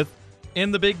up with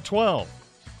in the Big 12.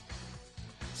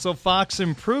 So Fox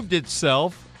improved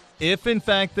itself if, in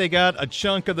fact, they got a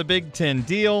chunk of the Big Ten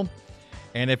deal.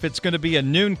 And if it's going to be a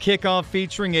noon kickoff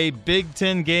featuring a Big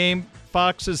Ten game,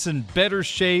 Fox is in better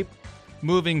shape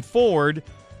moving forward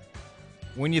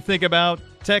when you think about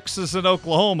Texas and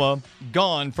Oklahoma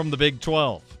gone from the Big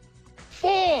 12.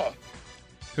 4.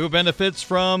 Who benefits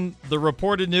from the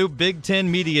reported new Big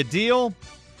Ten media deal?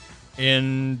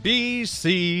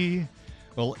 NBC.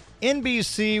 Well,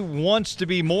 NBC wants to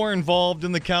be more involved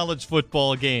in the college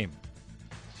football game.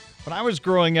 When I was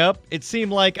growing up, it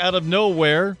seemed like out of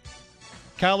nowhere,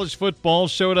 college football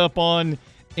showed up on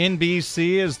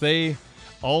NBC, as they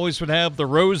always would have the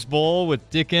Rose Bowl with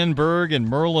Dick Enberg and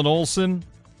Merlin Olsen.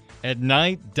 At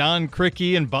night, Don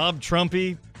Criqui and Bob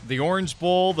Trumpy. The Orange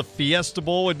Bowl, the Fiesta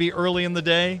Bowl would be early in the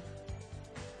day.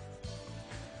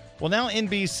 Well, now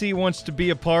NBC wants to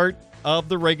be a part of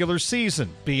the regular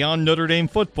season beyond Notre Dame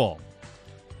football.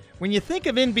 When you think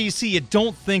of NBC, you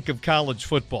don't think of college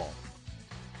football.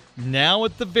 Now,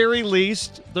 at the very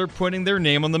least, they're putting their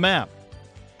name on the map.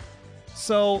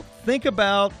 So think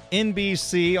about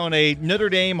NBC on a Notre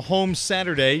Dame home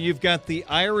Saturday. You've got the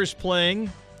Irish playing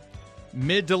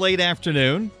mid to late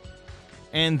afternoon.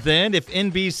 And then if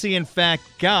NBC, in fact,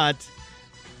 got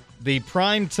the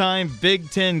primetime Big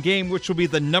Ten game, which will be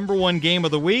the number one game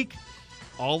of the week,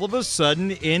 all of a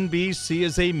sudden NBC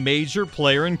is a major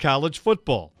player in college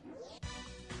football.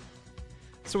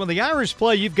 So when the Irish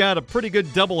play, you've got a pretty good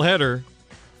doubleheader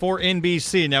for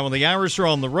NBC. Now, when the Irish are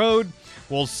on the road,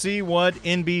 we'll see what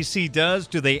NBC does.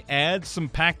 Do they add some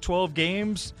Pac-12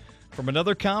 games from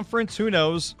another conference? Who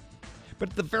knows? But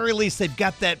at the very least, they've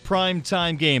got that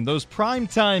primetime game. Those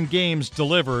primetime games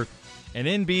deliver, and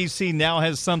NBC now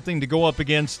has something to go up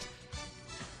against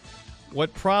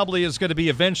what probably is going to be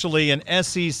eventually an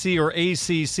SEC or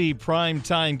ACC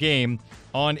primetime game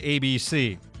on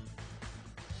ABC.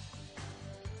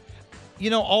 You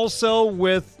know, also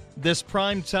with this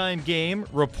primetime game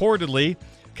reportedly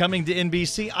coming to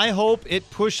NBC, I hope it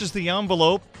pushes the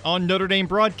envelope on Notre Dame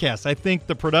broadcast. I think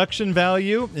the production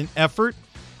value and effort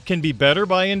can be better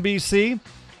by NBC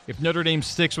if Notre Dame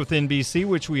sticks with NBC,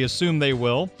 which we assume they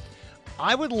will.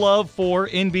 I would love for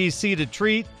NBC to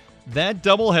treat that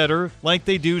doubleheader like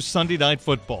they do Sunday Night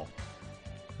Football.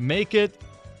 Make it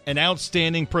an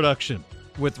outstanding production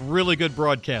with really good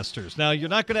broadcasters. Now, you're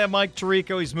not going to have Mike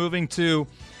Tirico. He's moving to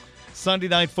Sunday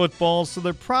Night Football, so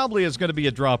there probably is going to be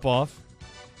a drop-off.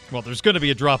 Well, there's going to be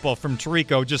a drop-off from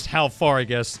Tirico. Just how far, I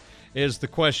guess, is the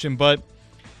question. But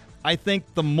I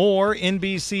think the more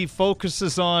NBC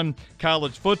focuses on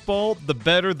college football, the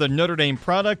better the Notre Dame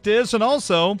product is. And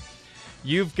also,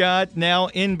 you've got now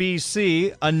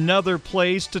NBC, another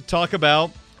place to talk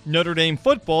about Notre Dame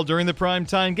football during the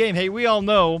primetime game. Hey, we all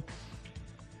know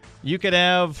you could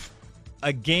have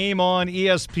a game on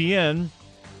ESPN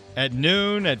at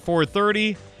noon, at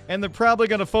 4:30, and they're probably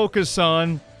going to focus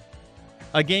on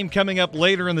a game coming up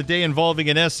later in the day involving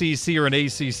an SEC or an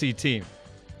ACC team.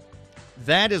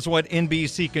 That is what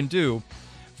NBC can do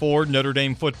for Notre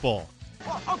Dame football.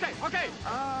 Okay.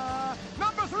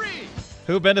 Number 3.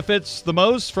 Who benefits the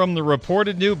most from the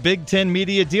reported new Big Ten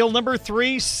media deal? Number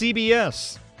 3,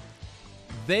 CBS.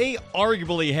 They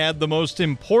arguably had the most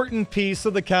important piece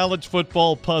of the college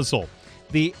football puzzle,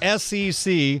 the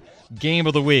SEC Game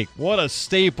of the Week. What a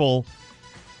staple.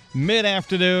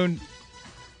 Mid-afternoon.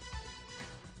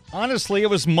 Honestly, it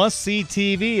was must-see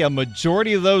TV. A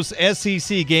majority of those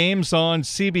SEC games on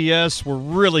CBS were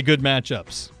really good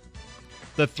matchups.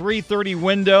 The 3:30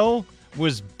 window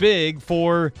was big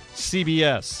for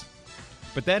CBS.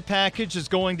 But that package is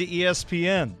going to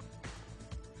ESPN.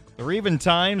 There were even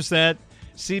times that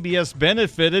CBS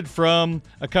benefited from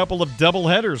a couple of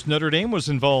doubleheaders. Notre Dame was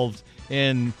involved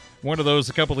in one of those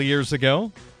a couple of years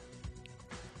ago.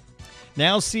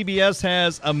 Now CBS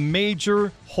has a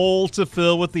major hole to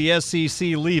fill with the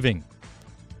SEC leaving.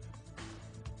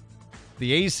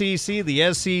 The ACC,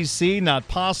 the SEC, not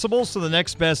possible, so the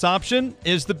next best option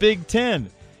is the Big Ten.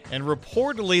 And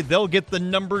reportedly, they'll get the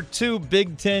number 2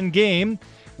 Big Ten game,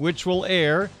 which will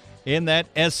air in that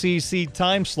SEC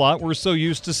time slot we're so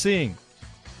used to seeing.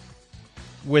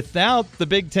 Without the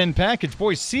Big Ten package,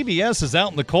 boy, CBS is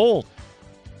out in the cold.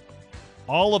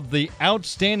 All of the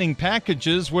outstanding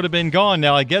packages would have been gone.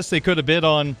 Now, I guess they could have bid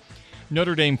on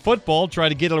Notre Dame football, try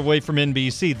to get it away from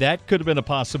NBC. That could have been a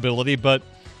possibility, but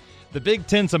the Big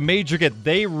Ten's a major get.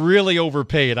 They really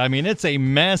overpaid. I mean, it's a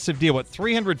massive deal. What,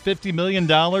 $350 million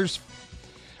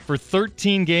for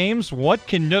 13 games? What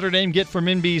can Notre Dame get from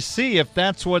NBC if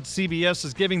that's what CBS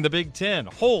is giving the Big Ten?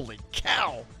 Holy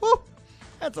cow. Woo!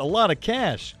 That's a lot of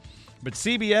cash. But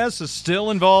CBS is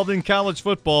still involved in college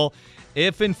football.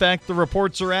 If, in fact, the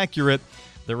reports are accurate,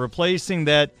 they're replacing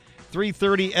that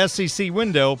 3:30 SEC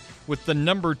window with the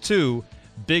number 2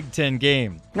 Big Ten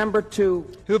game. Number 2.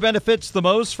 Who benefits the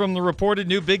most from the reported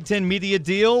new Big Ten media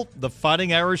deal? The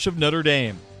Fighting Irish of Notre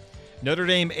Dame. Notre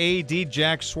Dame AD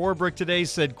Jack Swarbrick today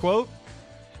said, quote,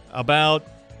 about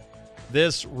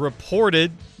this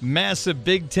reported massive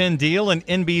Big Ten deal and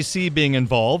NBC being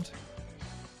involved.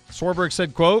 Swarbrick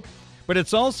said, quote, but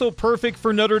it's also perfect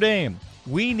for Notre Dame.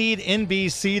 We need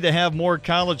NBC to have more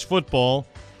college football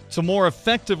to more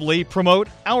effectively promote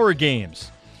our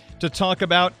games, to talk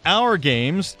about our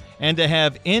games, and to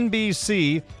have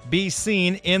NBC be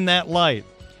seen in that light.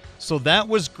 So that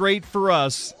was great for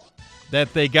us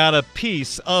that they got a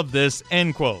piece of this,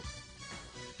 end quote.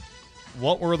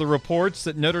 What were the reports?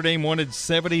 That Notre Dame wanted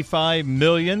 $75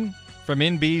 million from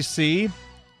NBC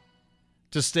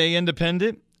to stay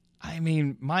independent? I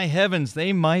mean, my heavens,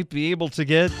 they might be able to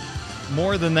get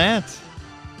more than that.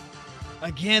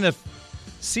 Again, if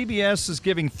CBS is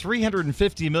giving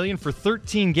 $350 million for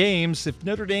 13 games, if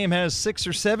Notre Dame has 6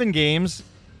 or 7 games,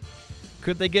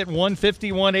 could they get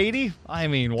 $150, $180? I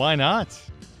mean, why not?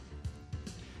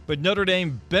 But Notre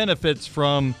Dame benefits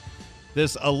from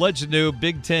this alleged new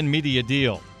Big Ten media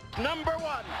deal. Number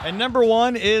 1. And number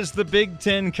 1 is the Big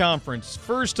Ten Conference.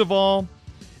 First of all,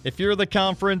 if you're the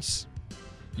conference,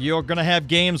 you're going to have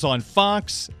games on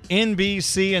Fox,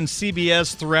 NBC, and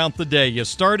CBS throughout the day. You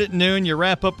start at noon, you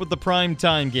wrap up with the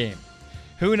primetime game.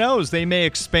 Who knows? They may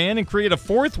expand and create a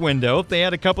 4th window. If they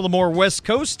add a couple of more West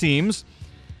Coast teams,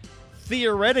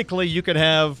 theoretically, you could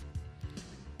have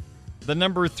the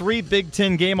number 3 Big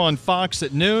Ten game on Fox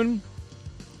at noon,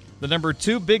 the number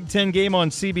 2 Big Ten game on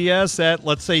CBS at,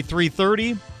 let's say,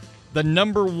 3:30, the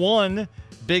number 1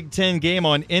 Big Ten game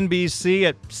on NBC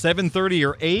at 7:30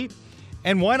 or 8,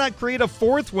 and why not create a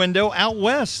 4th window out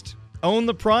west? Own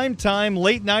the primetime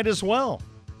late night as well.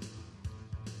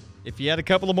 If you had a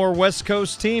couple of more West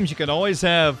Coast teams, you could always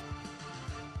have,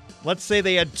 let's say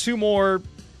they had 2 more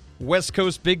West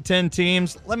Coast Big Ten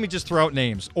teams. Let me just throw out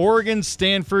names. Oregon,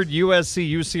 Stanford, USC,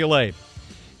 UCLA.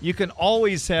 You can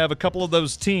always have a couple of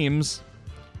those teams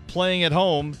playing at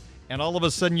home, and all of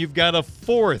a sudden you've got a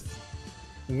 4th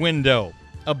window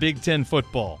of Big Ten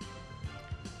football.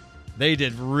 They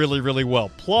did really, really well.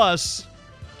 Plus,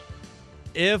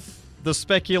 if the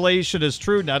speculation is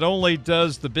true, not only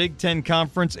does the Big Ten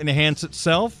Conference enhance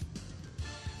itself,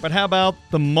 but how about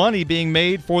the money being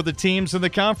made for the teams in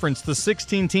the conference? The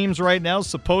 16 teams right now,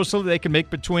 supposedly they can make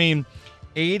between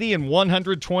 $80 and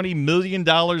 $120 million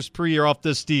per year off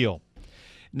this deal.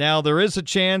 Now, there is a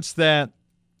chance that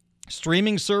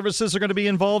streaming services are going to be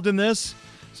involved in this,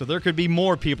 so there could be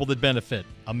more people that benefit.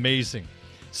 Amazing.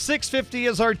 6:50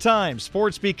 is our time.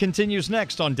 SportsBeat continues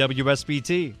next on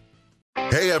WSBT.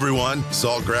 Hey everyone,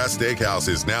 Saltgrass Steakhouse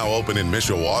is now open in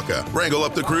Mishawaka. Wrangle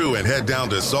up the crew and head down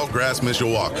to Saltgrass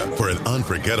Mishawaka for an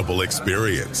unforgettable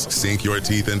experience. Sink your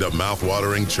teeth into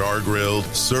mouth-watering char-grilled,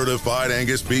 certified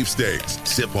Angus beef steaks.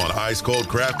 Sip on ice-cold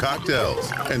craft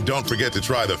cocktails. And don't forget to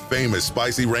try the famous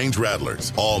spicy range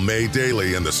rattlers, all made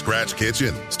daily in the Scratch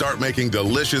Kitchen. Start making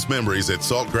delicious memories at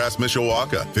Saltgrass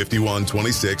Mishawaka,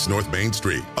 5126 North Main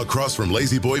Street, across from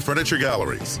Lazy Boy Furniture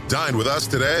Galleries. Dine with us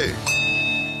today.